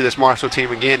run into this Marshall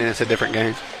team again, and it's a different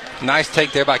game. Nice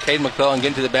take there by Caden McClellan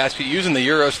getting to the basket, using the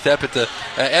Euro step. It's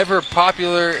ever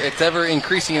popular. It's ever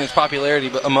increasing in its popularity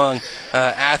among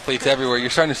athletes everywhere. You're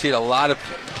starting to see it a lot of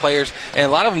players, and a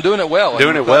lot of them doing it well.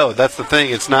 Doing it well. That's the thing.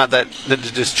 It's not that they're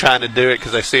just trying to do it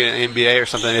because they see it in the NBA or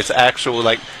something. It's actual,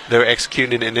 like, they're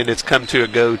executing it, and then it's come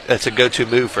to it's a go-to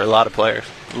move for a lot of players.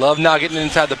 Love now getting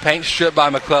inside the paint, stripped by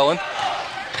McClellan.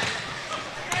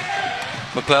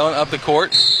 McClellan up the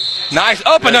court. Nice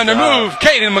up and under move.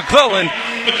 Caden McClellan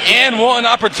and one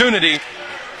opportunity.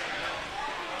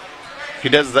 He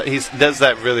does that. He does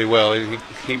that really well.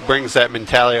 He brings that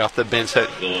mentality off the bench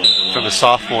from a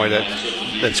sophomore.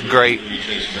 That's great.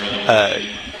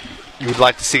 You would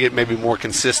like to see it maybe more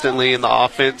consistently in the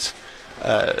offense,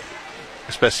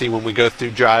 especially when we go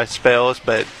through dry spells.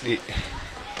 But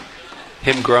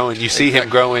him growing, you see him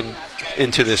growing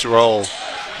into this role.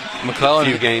 McClellan, a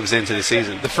few games into the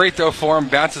season. The free throw for him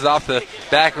bounces off the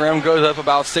back rim, goes up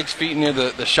about 6 feet near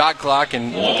the shot clock,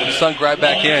 and sunk right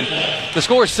back in. The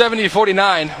score is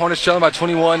 70-49. Hornets trailing by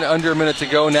 21, under a minute to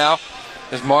go now,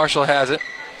 as Marshall has it.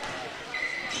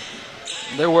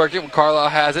 They're working. Carlisle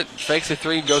has it. Fakes a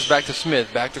three, goes back to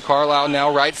Smith. Back to Carlisle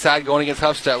now, right side, going against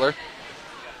Huffstetler.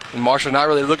 And Marshall not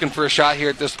really looking for a shot here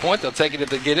at this point. They'll take it if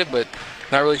they get it, but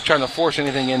not really trying to force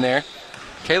anything in there.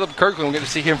 Caleb Kirkland, we'll get to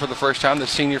see him for the first time, the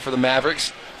senior for the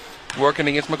Mavericks, working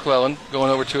against McClellan, going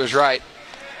over to his right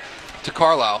to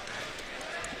Carlisle.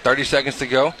 30 seconds to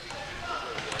go.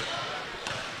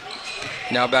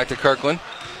 Now back to Kirkland.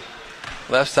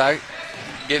 Left side,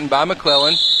 getting by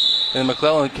McClellan, and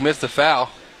McClellan commits the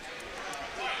foul.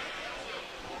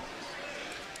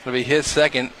 It'll be his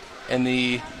second and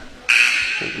the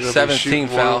 17th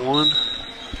foul.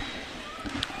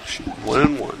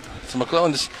 1-1. So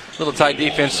McClellan just a little tight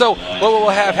defense. So what we'll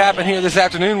have happen here this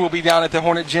afternoon, we'll be down at the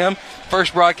Hornet Gym.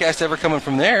 First broadcast ever coming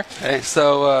from there. Hey.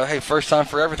 So, first time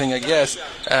for everything, I guess.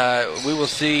 We will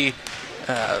see,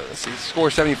 score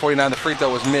 70-49. The free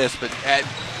throw was missed. But at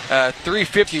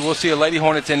 3:50, we'll see a Lady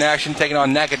Hornets in action taking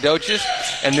on Nacogdoches.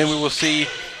 And then we will see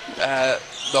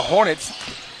the Hornets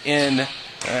in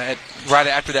right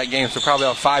after that game. So probably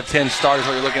about 5-10 starters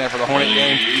what you're looking at for the Hornet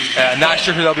game. Not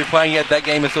sure who they'll be playing yet. That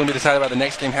game is going to be decided by the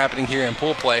next game happening here in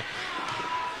pool play.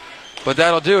 But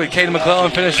that'll do it. Caden McClellan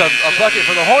finished a bucket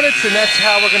for the Hornets, and that's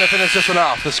how we're going to finish this one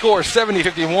off. The score is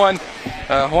 70-51.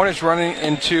 Hornets running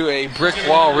into a brick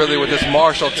wall, really, with this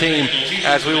Marshall team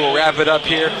as we will wrap it up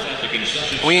here.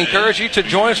 We encourage you to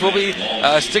join us. We'll be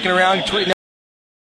sticking around, tweeting